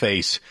hit in the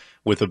face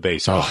with a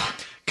baseball.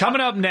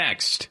 Coming up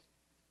next,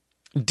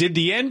 did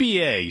the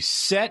NBA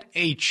set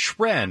a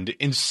trend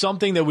in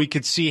something that we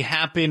could see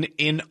happen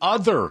in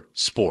other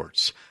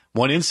sports?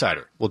 One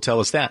insider will tell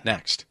us that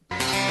next.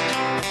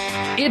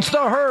 It's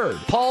the Herd.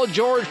 Paul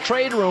George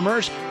trade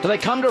rumors. Do they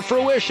come to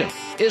fruition?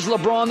 Is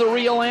LeBron the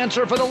real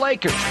answer for the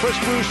Lakers? Chris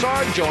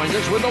Broussard joins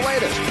us with the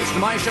latest. It's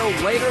my show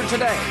later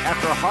today.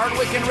 After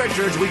Hardwick and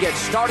Richards, we get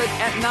started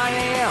at 9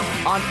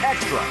 a.m. on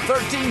Extra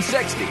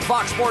 1360,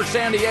 Fox Sports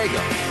San Diego.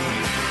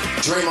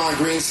 Draymond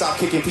Green stopped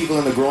kicking people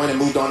in the groin and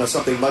moved on to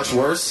something much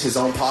worse, his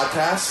own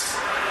podcast.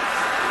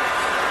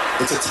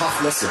 It's a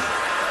tough listen.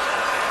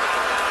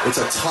 It's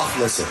a tough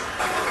listen.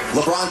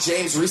 LeBron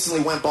James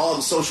recently went bald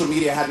and social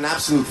media had an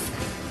absolute...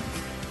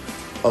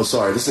 Oh,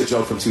 sorry. This is a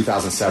joke from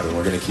 2007.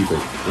 We're going to keep it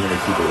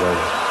rolling.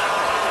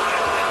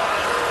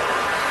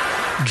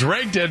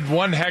 Drake did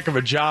one heck of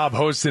a job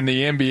hosting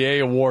the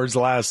NBA Awards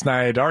last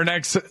night. Our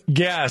next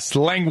guest,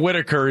 Lang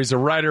Whitaker, he's a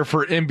writer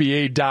for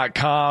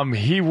NBA.com.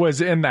 He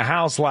was in the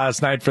house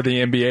last night for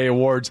the NBA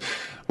Awards.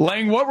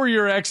 Lang, what were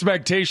your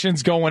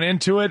expectations going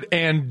into it,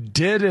 and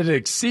did it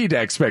exceed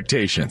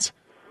expectations?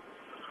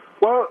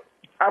 Well,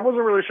 I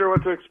wasn't really sure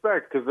what to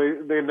expect because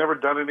they had never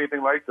done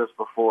anything like this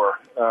before.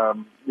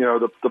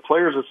 The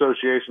Players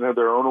Association had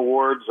their own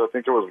awards. I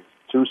think it was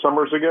 2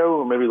 summers ago,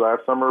 or maybe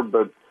last summer.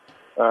 But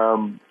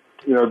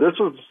this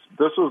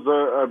was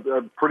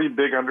a pretty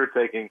big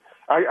undertaking.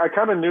 I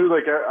kind of knew,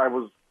 like, I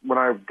was when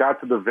I got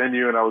to the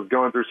venue and I was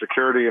going through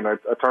security, and I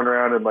turned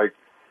around and, like,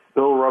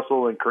 Bill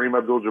Russell and Kareem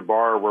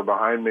Abdul-Jabbar were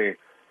behind me,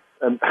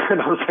 and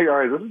I was like, all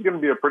right, this is going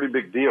to be a pretty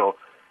big deal.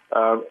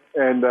 I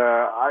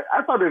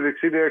thought it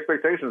exceeded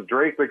expectations.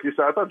 Drake, like you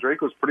said, I thought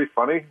Drake was pretty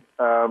funny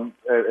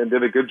and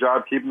did a good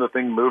job keeping the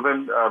thing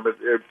moving.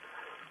 It's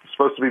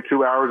supposed to be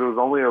 2 hours. It was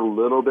only a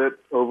little bit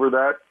over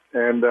that.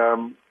 And,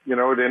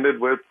 it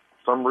ended with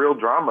some real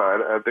drama.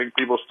 I think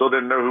people still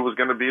didn't know who was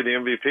going to be the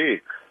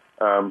MVP.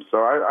 So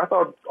I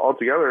thought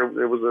altogether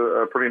it was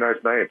a pretty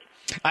nice night.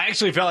 I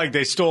actually felt like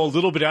they stole a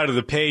little bit out of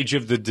the page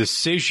of the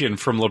decision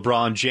from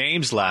LeBron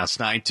James last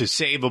night to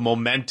save a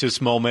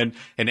momentous moment,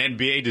 an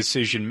NBA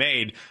decision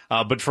made.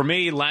 But for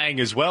me,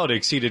 Lang as well, it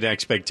exceeded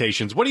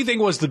expectations. What do you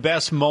think was the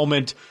best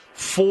moment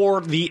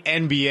for the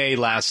NBA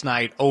last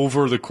night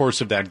over the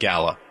course of that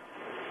gala?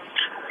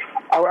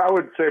 I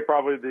would say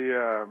probably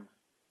the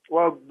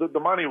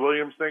Monty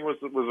Williams thing was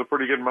a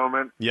pretty good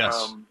moment.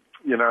 Yes.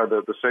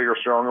 The Sager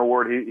Strong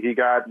Award he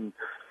got, and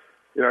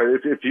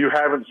if you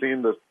haven't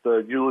seen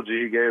the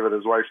eulogy he gave at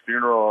his wife's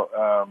funeral,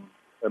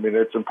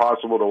 it's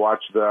impossible to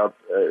watch that,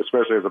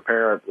 especially as a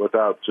parent,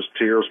 without just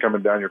tears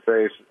coming down your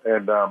face.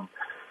 And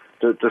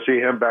to see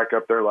him back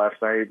up there last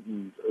night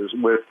and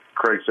with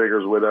Craig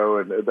Sager's widow,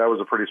 and that was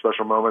a pretty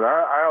special moment.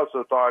 I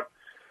also thought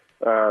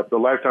the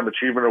Lifetime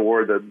Achievement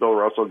Award that Bill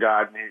Russell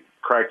got, and he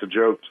cracked a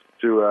joke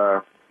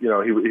to he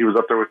was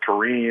up there with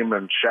Kareem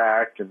and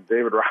Shaq and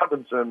David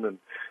Robinson. And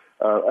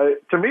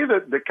to me,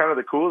 the kind of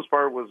the coolest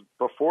part was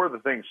before the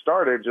thing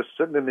started, just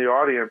sitting in the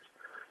audience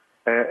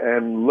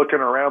and looking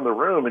around the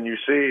room, and you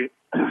see,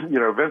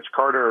 Vince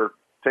Carter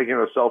taking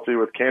a selfie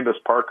with Candace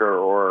Parker,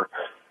 or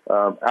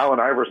Allen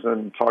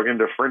Iverson talking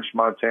to French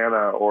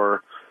Montana,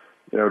 or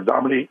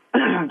Dominique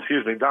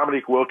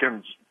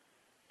Wilkins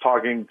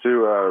talking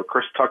to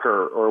Chris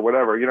Tucker, or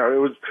whatever. It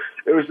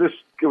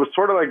was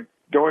sort of like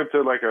going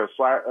to like a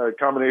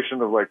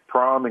combination of like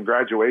prom and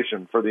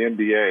graduation for the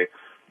NBA.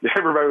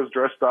 Everybody was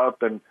dressed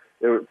up, and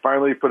it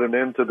finally put an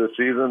end to the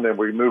season, and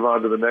we move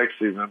on to the next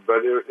season.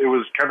 But it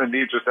was kind of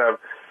neat just to have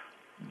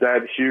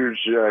that huge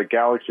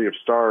galaxy of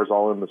stars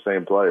all in the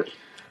same place.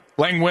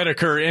 Lang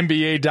Whitaker,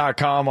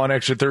 NBA.com on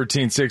Extra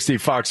 1360,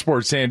 Fox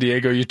Sports San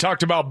Diego. You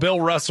talked about Bill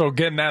Russell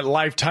getting that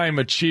Lifetime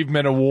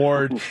Achievement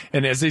Award,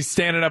 and as he's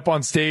standing up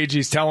on stage,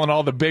 he's telling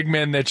all the big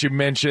men that you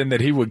mentioned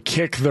that he would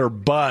kick their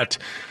butt.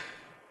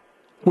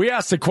 We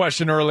asked a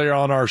question earlier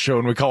on our show,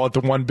 and we call it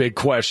the one big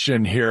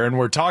question here. And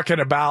we're talking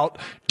about,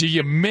 do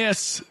you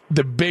miss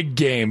the big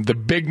game, the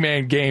big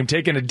man game,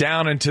 taking it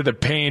down into the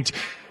paint?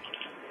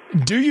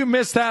 Do you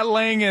miss that,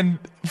 Lang? And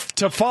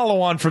to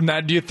follow on from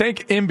that, do you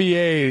think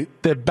NBA,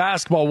 that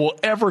basketball will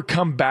ever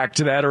come back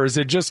to that, or is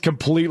it just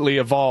completely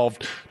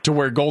evolved to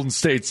where Golden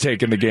State's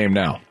taking the game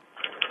now?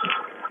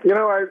 You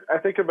know, I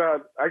think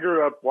about, I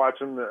grew up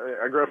in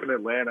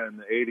Atlanta in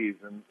the 80s,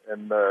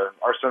 and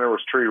our center was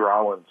Tree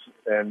Rollins.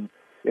 And,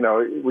 you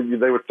know,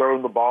 they would throw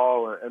him the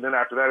ball, and then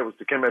after that it was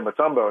Dikembe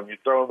Mutombo, and you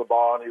throw him the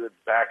ball, and he would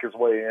back his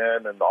way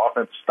in, and the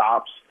offense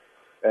stops.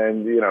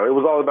 And, you know, it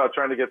was all about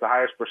trying to get the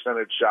highest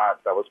percentage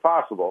shot that was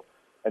possible.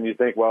 And you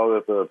think, well,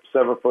 if a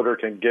 7-footer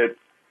can get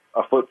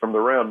a foot from the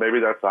rim,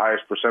 maybe that's the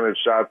highest percentage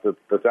shot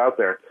that's out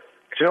there.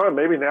 But you know what?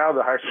 Maybe now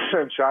the highest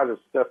percentage shot is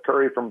Steph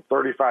Curry from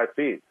 35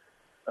 feet.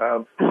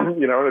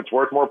 You know, and it's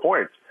worth more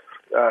points.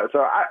 So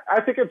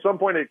I think at some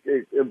point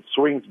it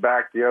swings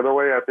back the other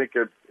way. I think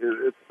this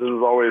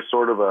is always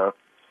sort of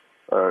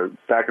a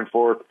back and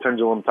forth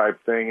pendulum type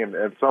thing, and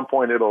at some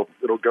point it'll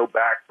go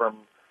back from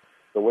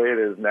the way it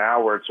is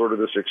now, where it's sort of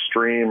this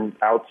extreme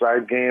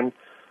outside game.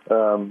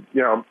 You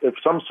know, if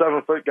some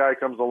 7-foot guy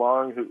comes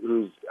along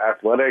who's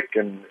athletic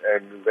and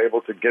is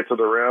able to get to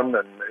the rim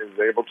and is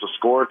able to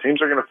score,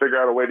 teams are going to figure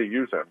out a way to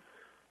use him.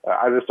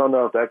 I just don't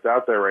know if that's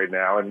out there right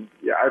now. And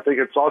yeah, I think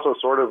it's also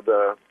sort of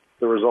the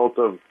result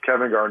of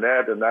Kevin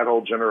Garnett and that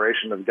whole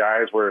generation of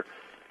guys where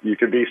you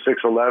could be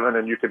 6'11"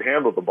 and you could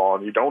handle the ball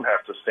and you don't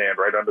have to stand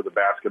right under the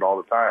basket all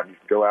the time. You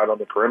can go out on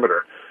the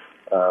perimeter.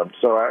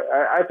 So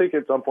I think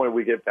at some point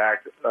we get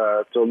back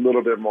to a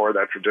little bit more of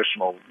that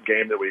traditional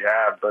game that we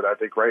have. But I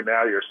think right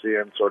now you're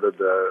seeing sort of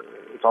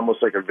it's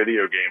almost like a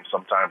video game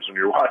sometimes when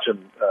you're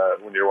watching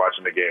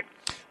the game.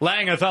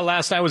 Lang, I thought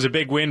last night was a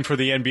big win for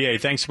the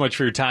NBA. Thanks so much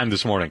for your time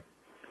this morning.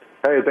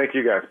 Hey, thank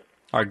you guys.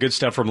 All right, good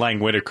stuff from Lang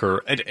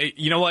Whitaker. And,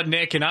 you know what,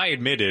 Nick, and I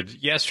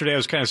admitted yesterday I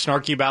was kind of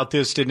snarky about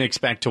this, didn't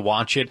expect to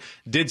watch it,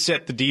 did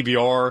set the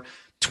DVR.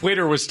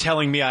 Twitter was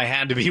telling me I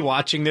had to be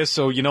watching this,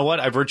 so you know what?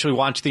 I virtually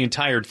watched the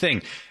entire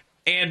thing.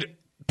 And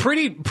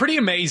pretty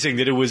amazing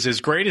that it was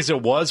as great as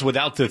it was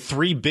without the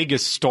three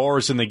biggest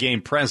stars in the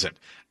game present.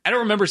 I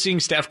don't remember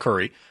seeing Steph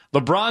Curry.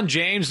 LeBron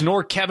James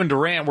nor Kevin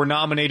Durant were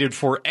nominated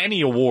for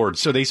any award,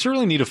 so they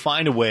certainly need to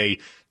find a way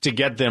to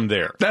get them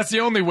there. That's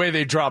the only way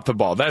they drop the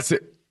ball. That's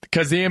it.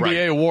 Because the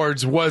NBA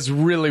Awards was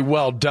really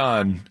well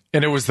done,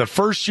 and it was the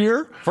first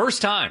year?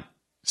 First time.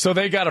 So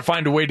they got to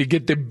find a way to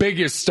get the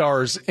biggest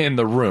stars in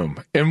the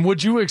room. And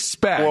would you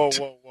expect...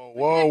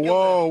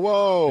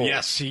 Whoa.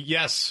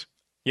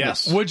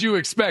 Yes. Would you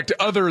expect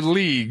other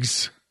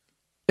leagues,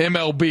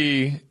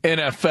 MLB,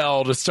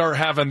 NFL, to start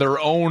having their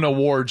own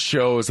award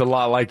shows a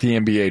lot like the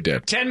NBA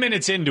did? 10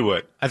 minutes into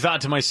it, I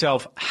thought to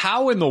myself,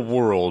 how in the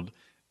world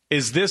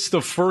is this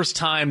the first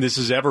time this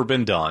has ever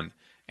been done?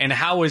 And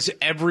how is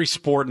every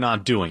sport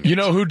not doing it? You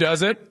know who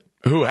does it?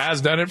 Who has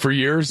done it for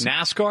years?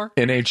 NASCAR?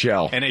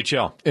 NHL.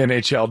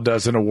 NHL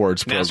does an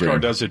awards program. NASCAR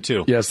does it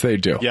too. Yes, they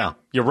do. Yeah,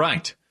 you're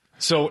right.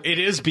 So it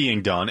is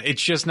being done.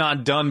 It's just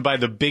not done by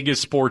the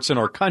biggest sports in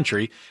our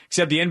country,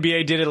 except the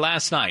NBA did it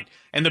last night.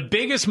 And the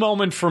biggest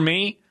moment for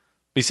me,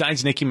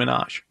 besides Nicki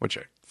Minaj, which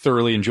I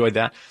thoroughly enjoyed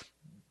that,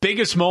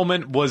 biggest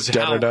moment was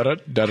how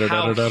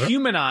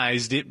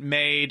humanized it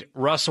made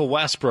Russell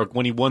Westbrook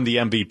when he won the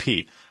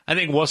MVP. I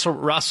think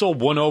Russell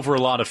won over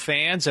a lot of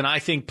fans, and I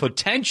think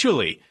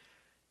potentially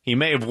he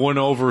may have won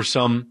over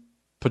some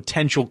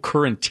potential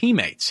current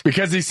teammates.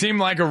 Because he seemed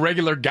like a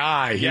regular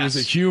guy. He was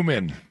a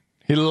human.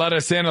 He let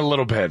us in a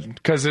little bit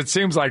because it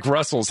seems like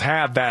Russell's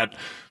had that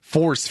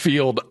force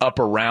field up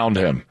around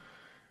him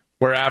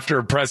where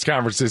after press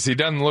conferences, he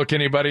doesn't look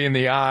anybody in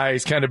the eye.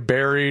 He's kind of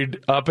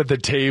buried up at the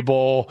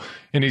table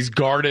and he's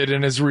guarded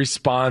in his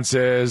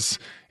responses.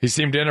 He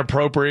seemed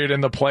inappropriate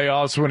in the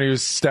playoffs when he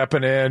was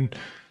stepping in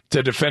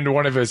to defend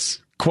one of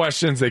his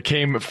questions that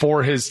came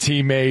for his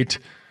teammate.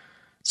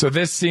 So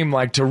this seemed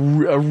like a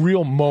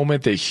real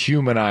moment that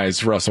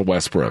humanized Russell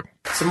Westbrook.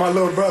 So my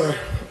little brother,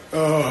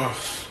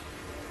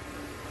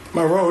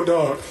 my road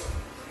dog,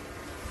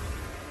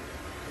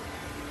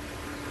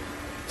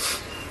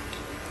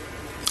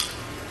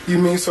 you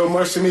mean so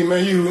much to me,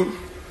 man.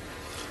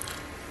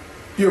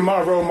 You're my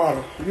role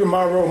model. You're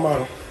my role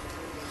model.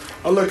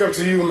 I look up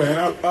to you,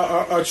 man.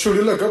 I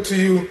truly look up to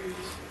you.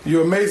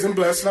 You're amazing,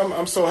 blessed.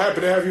 I'm so happy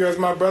to have you as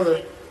my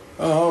brother.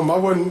 I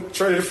wouldn't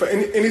trade it for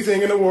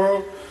anything in the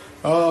world.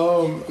 A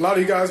lot of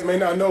you guys may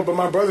not know, but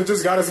my brother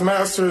just got his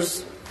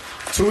master's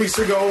 2 weeks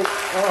ago.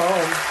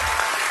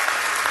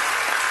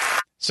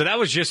 So that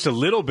was just a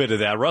little bit of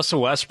that.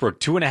 Russell Westbrook,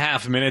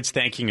 2.5 minutes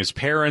thanking his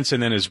parents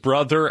and then his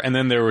brother. And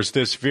then there was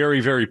this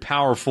very, very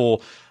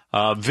powerful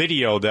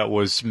video that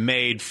was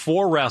made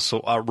for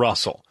Russell,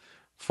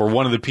 for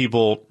one of the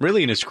people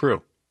really in his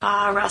crew.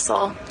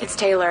 Russell, it's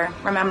Taylor.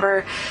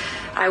 Remember,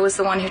 I was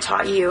the one who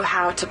taught you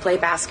how to play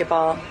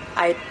basketball.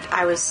 I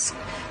was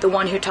the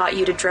one who taught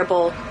you to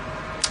dribble,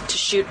 to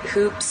shoot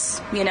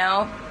hoops, you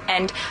know?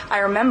 And I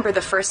remember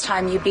the first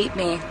time you beat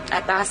me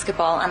at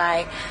basketball, and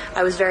I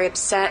was very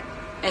upset,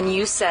 and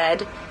you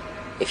said,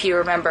 if you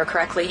remember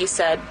correctly, you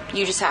said,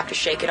 you just have to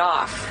shake it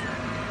off.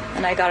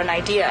 And I got an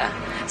idea.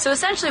 So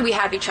essentially, we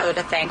have each other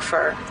to thank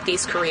for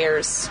these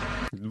careers.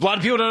 A lot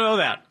of people don't know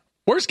that.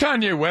 Where's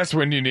Kanye West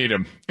when you need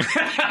him?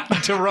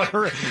 to run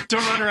her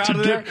out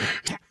of there?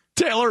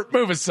 Taylor,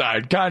 move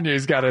aside.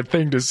 Kanye's got a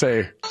thing to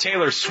say.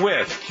 Taylor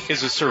Swift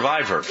is a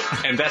survivor,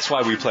 and that's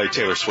why we play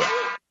Taylor Swift.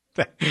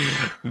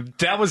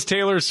 That was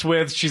Taylor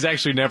Swift. She's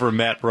actually never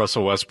met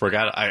Russell Westbrook.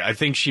 I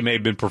think she may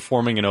have been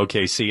performing in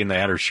OKC, and they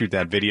had her shoot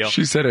that video.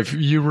 She said, if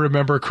you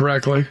remember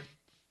correctly.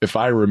 If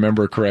I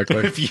remember correctly.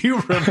 If you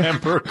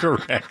remember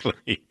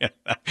correctly.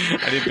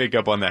 I didn't pick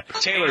up on that.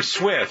 Taylor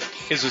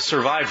Swift is a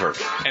survivor,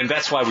 and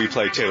that's why we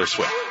play Taylor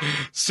Swift.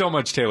 So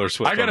much Taylor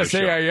Swift. I got to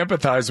say, show. I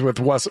empathize with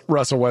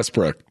Russell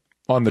Westbrook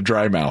on the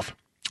dry mouth.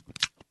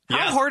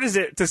 How hard is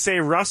it to say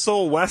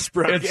Russell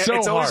Westbrook? It's so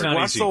always hard.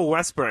 Russell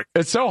Westbrook.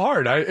 It's so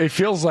hard. It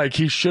feels like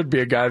he should be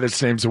a guy that's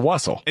named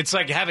Wussel. It's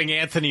like having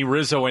Anthony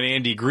Rizzo and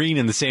Andy Green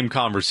in the same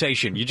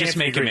conversation. You just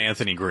make him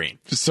Anthony Green.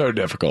 It's so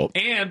difficult.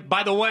 And,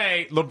 by the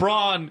way,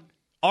 LeBron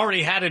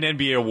already had an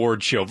NBA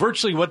award show.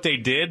 Virtually what they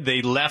did,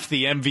 they left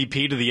the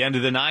MVP to the end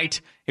of the night.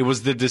 It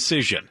was the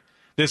decision.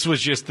 This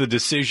was just the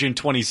decision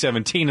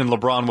 2017, and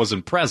LeBron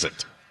wasn't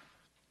present.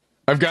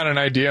 I've got an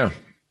idea.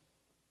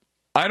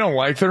 I don't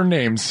like their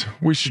names.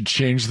 We should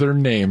change their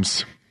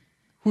names.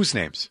 Whose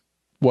names?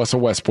 Russell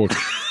Westbrook.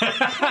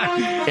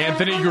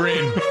 Anthony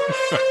Green.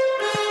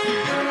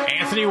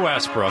 Anthony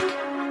Westbrook.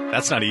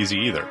 That's not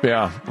easy either.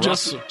 Yeah.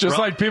 Just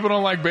like people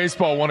don't like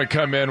baseball want to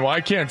come in. Well, I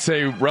can't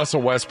say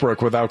Russell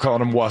Westbrook without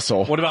calling him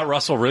Wussel. What about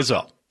Russell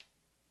Rizzo?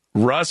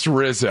 Russ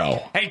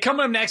Rizzo. Hey,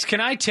 coming up next,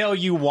 can I tell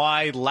you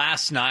why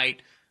last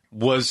night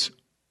was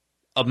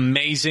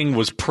amazing,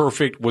 was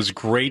perfect, was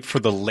great for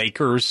the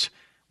Lakers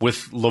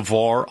with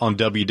LeVar on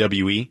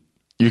WWE?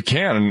 You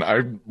can.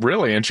 I'm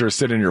really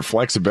interested in your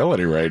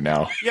flexibility right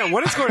now. Yeah,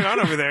 what is going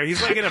on over there?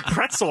 He's like in a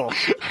pretzel.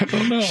 I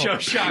don't know. Show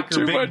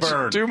shocker, big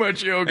burn. Too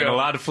much yoga. And a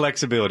lot of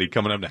flexibility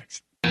coming up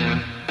next.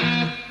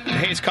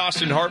 Hey, it's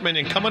Costin Hartman,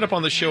 and coming up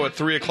on the show at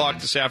 3 o'clock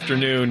this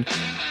afternoon,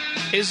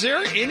 is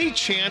there any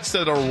chance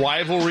that a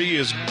rivalry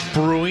is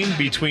brewing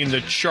between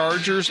the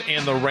Chargers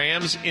and the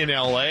Rams in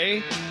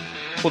L.A.?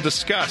 We'll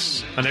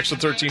discuss on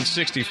Excellent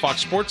 1360 Fox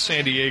Sports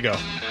San Diego.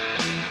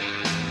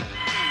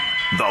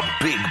 The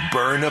Big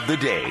Burn of the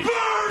Day.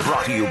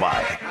 Brought to you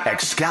by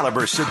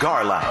Excalibur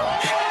Cigar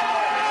Lounge.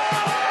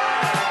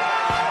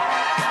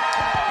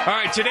 All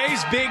right,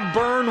 today's Big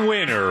Burn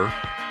winner,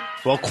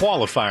 well,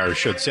 qualifier, I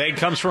should say,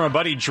 comes from our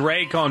buddy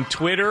Drake on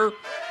Twitter.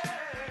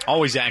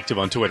 Always active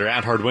on Twitter,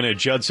 at Hardwin, at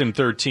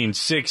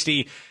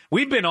Judson1360.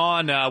 We've been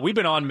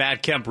on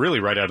Matt Kemp really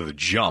right out of the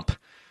jump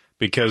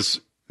because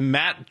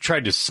Matt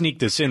tried to sneak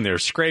this in there.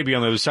 Scraby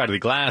on the other side of the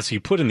glass, he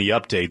put in the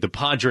update, the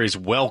Padres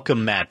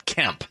welcome Matt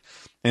Kemp.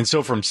 And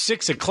so from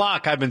 6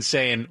 o'clock, I've been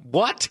saying,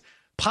 what?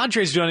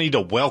 Padres don't need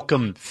to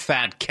welcome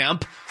Fat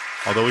Kemp,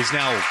 although he's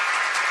now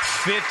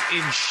fit,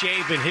 in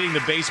shape, and hitting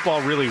the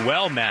baseball really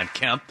well, Matt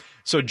Kemp.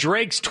 So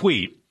Drake's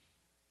tweet,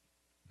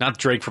 not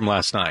Drake from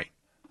last night,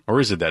 or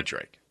is it that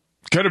Drake?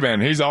 Could have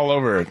been. He's all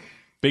over it.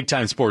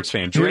 Big-time sports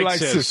fan. Drake he likes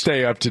to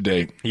stay up to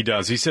date. He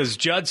does. He says,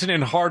 Judson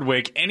and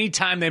Hardwick,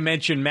 anytime they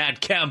mention Matt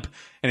Kemp,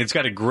 and it's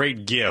got a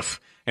great GIF,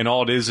 and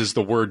all it is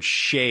the word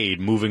shade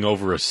moving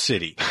over a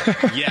city.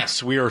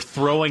 Yes, we are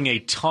throwing a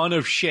ton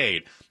of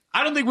shade.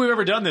 I don't think we've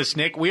ever done this,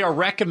 Nick. We are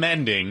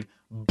recommending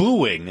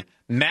booing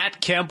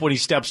Matt Kemp when he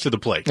steps to the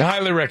plate. I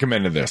highly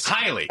recommended this.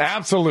 Highly.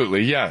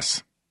 Absolutely,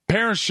 yes.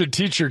 Parents should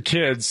teach your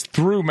kids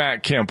through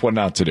Matt Kemp what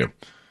not to do.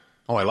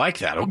 Oh, I like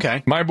that.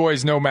 Okay. My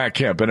boys know Matt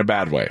Kemp in a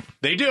bad way.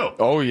 They do?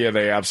 Oh, yeah,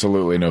 they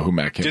absolutely know who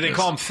Matt Kemp is. Do they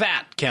call him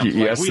Fat Kemp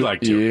yes, like we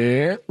like to?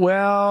 Yeah,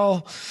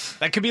 well...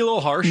 That could be a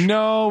little harsh.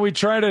 No, we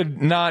try to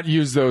not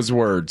use those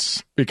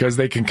words because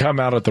they can come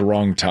out at the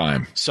wrong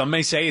time. Some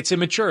may say it's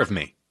immature of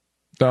me.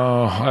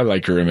 Oh, I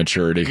like your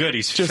immaturity. Good,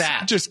 he's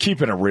fat. Just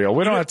keeping it real.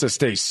 We don't have to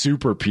stay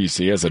super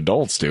PC as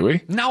adults, do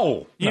we?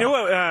 No. You know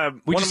what?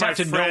 We one just of my have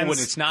to know when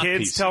it's not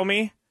kids PC. tell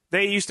me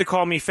they used to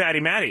call me Fatty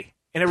Matty,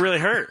 and it really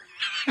hurt.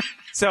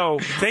 So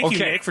thank you,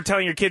 Nick, for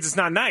telling your kids it's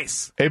not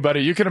nice. Hey, buddy,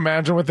 you can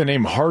imagine with the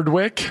name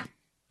Hardwick.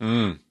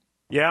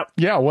 Yep.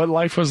 Yeah, what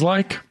life was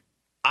like.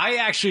 I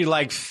actually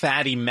like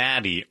Fatty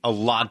Matty a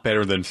lot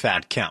better than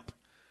Fat Kemp.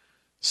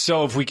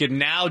 So if we could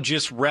now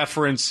just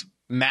reference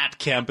Matt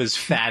Kemp as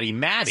Fatty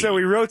Matty. So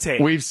we rotate.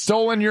 We've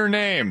stolen your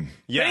name.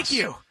 Yes. Thank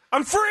you.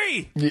 I'm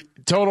free.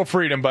 Total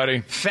freedom,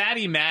 buddy.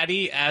 Fatty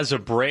Matty as a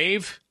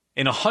Brave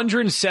in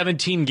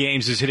 117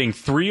 games is hitting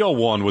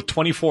 .301 with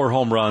 24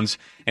 home runs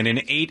and an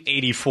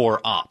 .884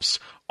 ops.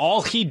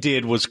 All he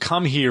did was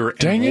come here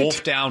and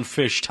wolf down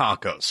fish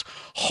tacos,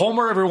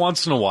 homer every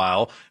once in a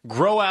while,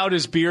 grow out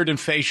his beard and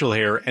facial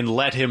hair, and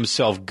let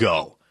himself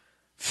go.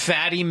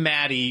 Fatty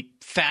Matty,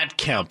 Fat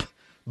Kemp,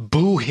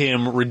 boo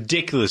him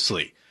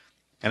ridiculously.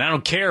 And I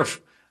don't care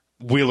if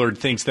Willard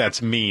thinks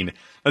that's mean.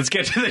 Let's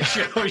get to the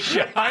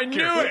show. I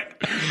knew it.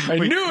 I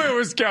knew it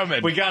was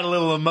coming. We got a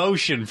little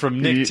emotion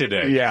from Nick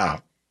today. Yeah.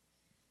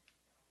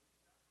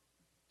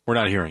 We're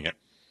not hearing it.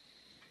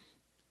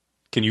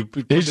 Can you?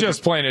 He's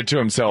just playing it to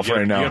himself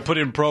right now. You got to put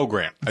it in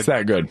program. It's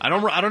that good. I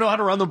don't know how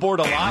to run the board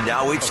a lot.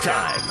 Now it's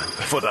time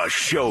for the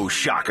show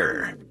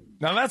shocker.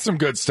 Now that's some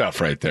good stuff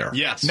right there.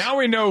 Yes. Now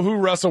we know who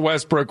Russell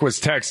Westbrook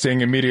was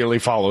texting immediately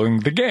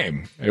following the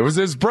game. It was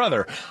his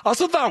brother. I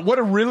also thought, what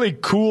a really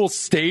cool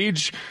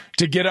stage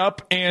to get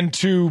up and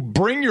to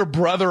bring your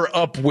brother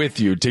up with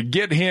you, to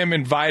get him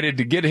invited,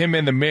 to get him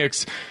in the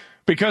mix.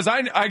 Because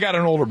I got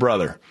an older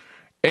brother,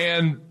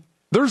 and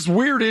there's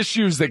weird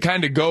issues that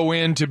kind of go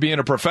into being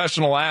a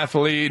professional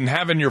athlete and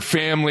having your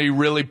family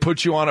really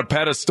put you on a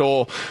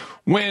pedestal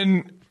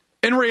when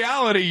in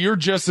reality, you're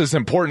just as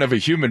important of a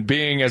human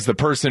being as the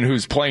person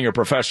who's playing a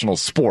professional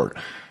sport.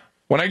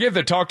 When I gave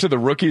the talk to the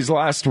rookies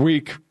last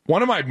week,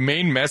 one of my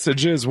main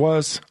messages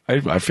was,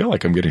 I feel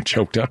like I'm getting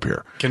choked up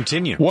here.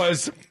 Continue.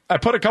 Was I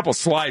put a couple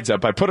slides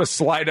up. I put a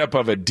slide up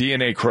of a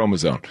DNA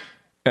chromosome,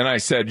 and I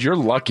said, you're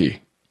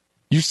lucky.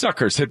 You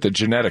suckers hit the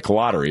genetic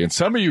lottery, and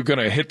some of you are going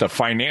to hit the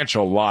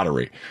financial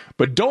lottery.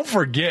 But don't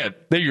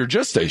forget that you're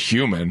just a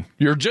human.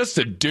 You're just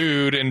a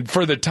dude, and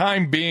for the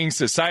time being,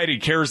 society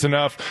cares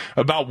enough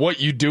about what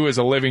you do as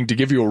a living to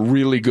give you a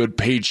really good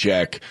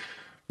paycheck.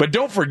 But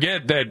don't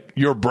forget that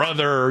your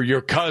brother, your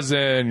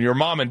cousin, your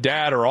mom and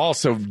dad are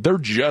also, they're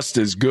just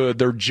as good,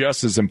 they're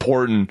just as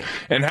important,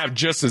 and have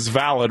just as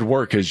valid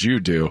work as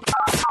you do.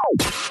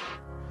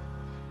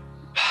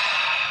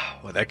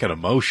 Well, that got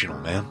emotional,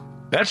 man.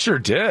 That sure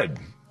did.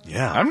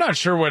 Yeah. I'm not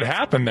sure what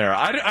happened there.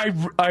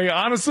 I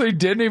honestly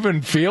didn't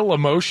even feel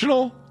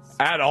emotional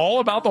at all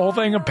about the whole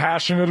thing. I'm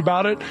passionate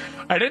about it.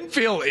 I didn't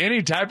feel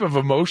any type of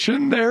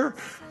emotion there.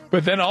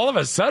 But then all of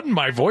a sudden,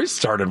 my voice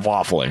started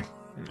waffling.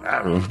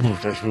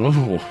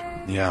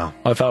 Yeah.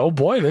 I thought, oh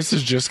boy, this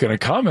is just going to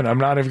come and I'm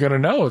not even going to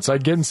know. It's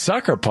like getting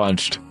sucker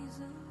punched.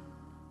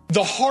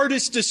 The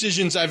hardest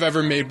decisions I've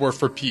ever made were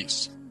for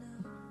peace.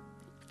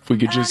 If we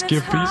could just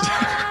give peace.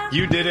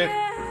 You did it.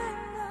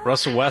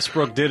 Russell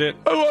Westbrook did it.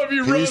 I love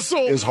you, Peace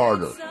Russell. is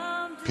harder.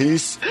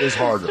 Peace is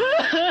harder.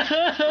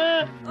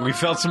 We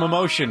felt some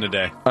emotion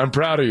today. I'm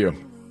proud of you.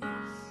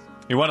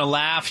 You want to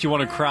laugh? You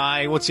want to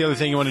cry? What's the other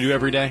thing you want to do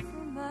every day?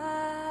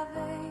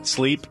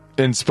 Sleep?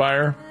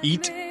 Inspire?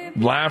 Eat?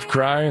 Laugh,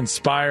 cry,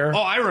 inspire. Oh,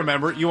 I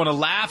remember. You want to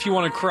laugh, you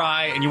want to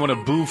cry, and you want to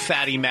boo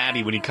Fatty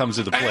Matty when he comes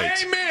to the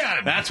plate.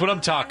 Amen. That's what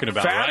I'm talking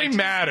about, Fatty right?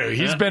 Matty.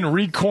 He's been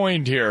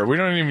recoined here. We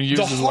don't even use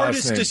the his last name. The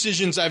hardest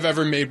decisions I've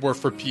ever made were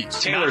for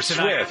peace. Taylor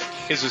Swift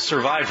is a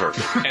survivor,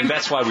 and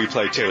that's why we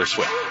play Taylor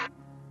Swift.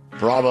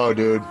 Bravo,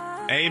 dude.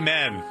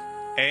 Amen.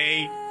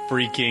 A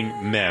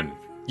freaking men.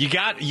 You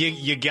got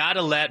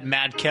to let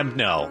Matt Kemp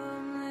know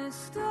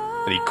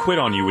that he quit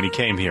on you when he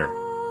came here.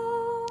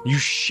 You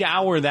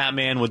shower that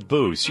man with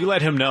booze. You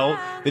let him know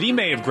that he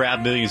may have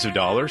grabbed millions of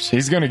dollars.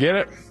 He's going to get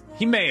it.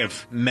 He may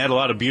have met a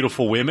lot of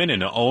beautiful women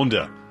and owned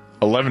a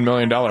 $11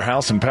 million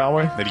house in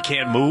Poway that he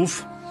can't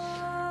move.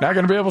 Not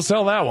going to be able to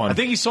sell that one. I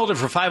think he sold it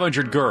for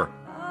 $500 gur.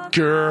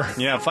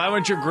 Yeah,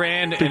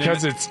 $500,000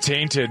 because it's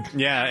tainted.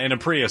 Yeah, in a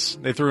Prius.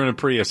 They threw in a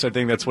Prius. I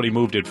think that's what he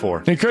moved it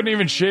for. He couldn't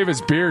even shave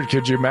his beard.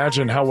 Could you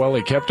imagine how well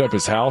he kept up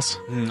his house?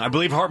 I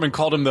believe Hartman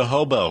called him the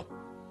hobo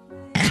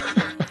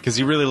because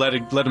he really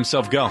let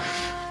himself go.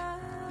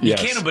 Yes.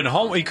 He couldn't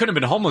have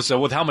been homeless though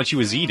with how much he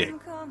was eating.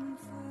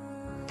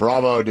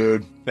 Bravo,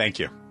 dude. Thank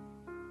you.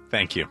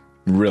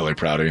 Really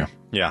proud of you.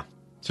 Yeah.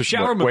 So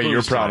shower him with Wait, booze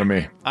you're proud tonight.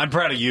 of me. I'm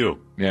proud of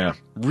you. Yeah.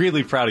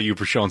 Really proud of you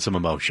for showing some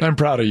emotion. I'm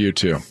proud of you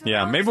too.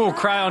 Yeah, maybe we'll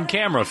cry on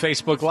camera,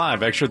 Facebook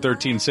Live, Extra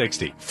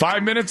 1360.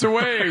 5 minutes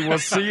away. We'll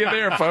see you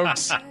there,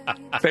 folks.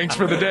 Thanks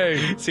for the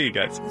day. See you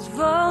guys.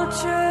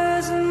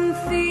 Vultures and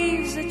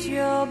thieves at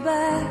your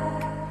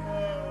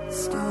back.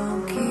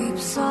 Storm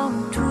keeps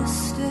on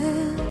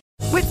twisting.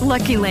 With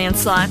Lucky Land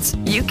Slots,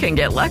 you can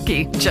get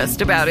lucky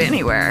just about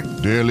anywhere.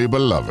 Dearly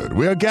beloved,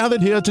 we are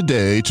gathered here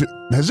today to...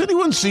 Has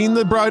anyone seen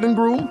the bride and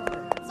groom?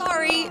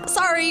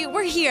 Sorry,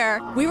 we're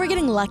here. We were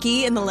getting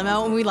lucky in the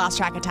limo and we lost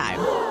track of time.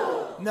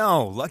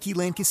 No, Lucky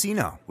Land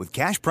Casino, with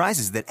cash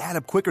prizes that add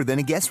up quicker than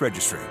a guest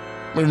registry.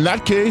 In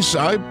that case,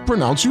 I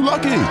pronounce you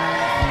lucky.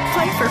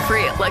 Play for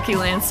free at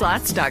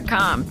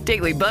LuckyLandSlots.com.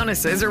 Daily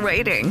bonuses are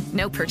waiting.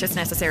 No purchase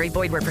necessary.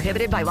 Void where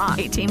prohibited by law.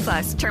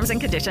 18+. Terms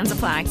and conditions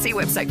apply. See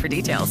website for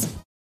details.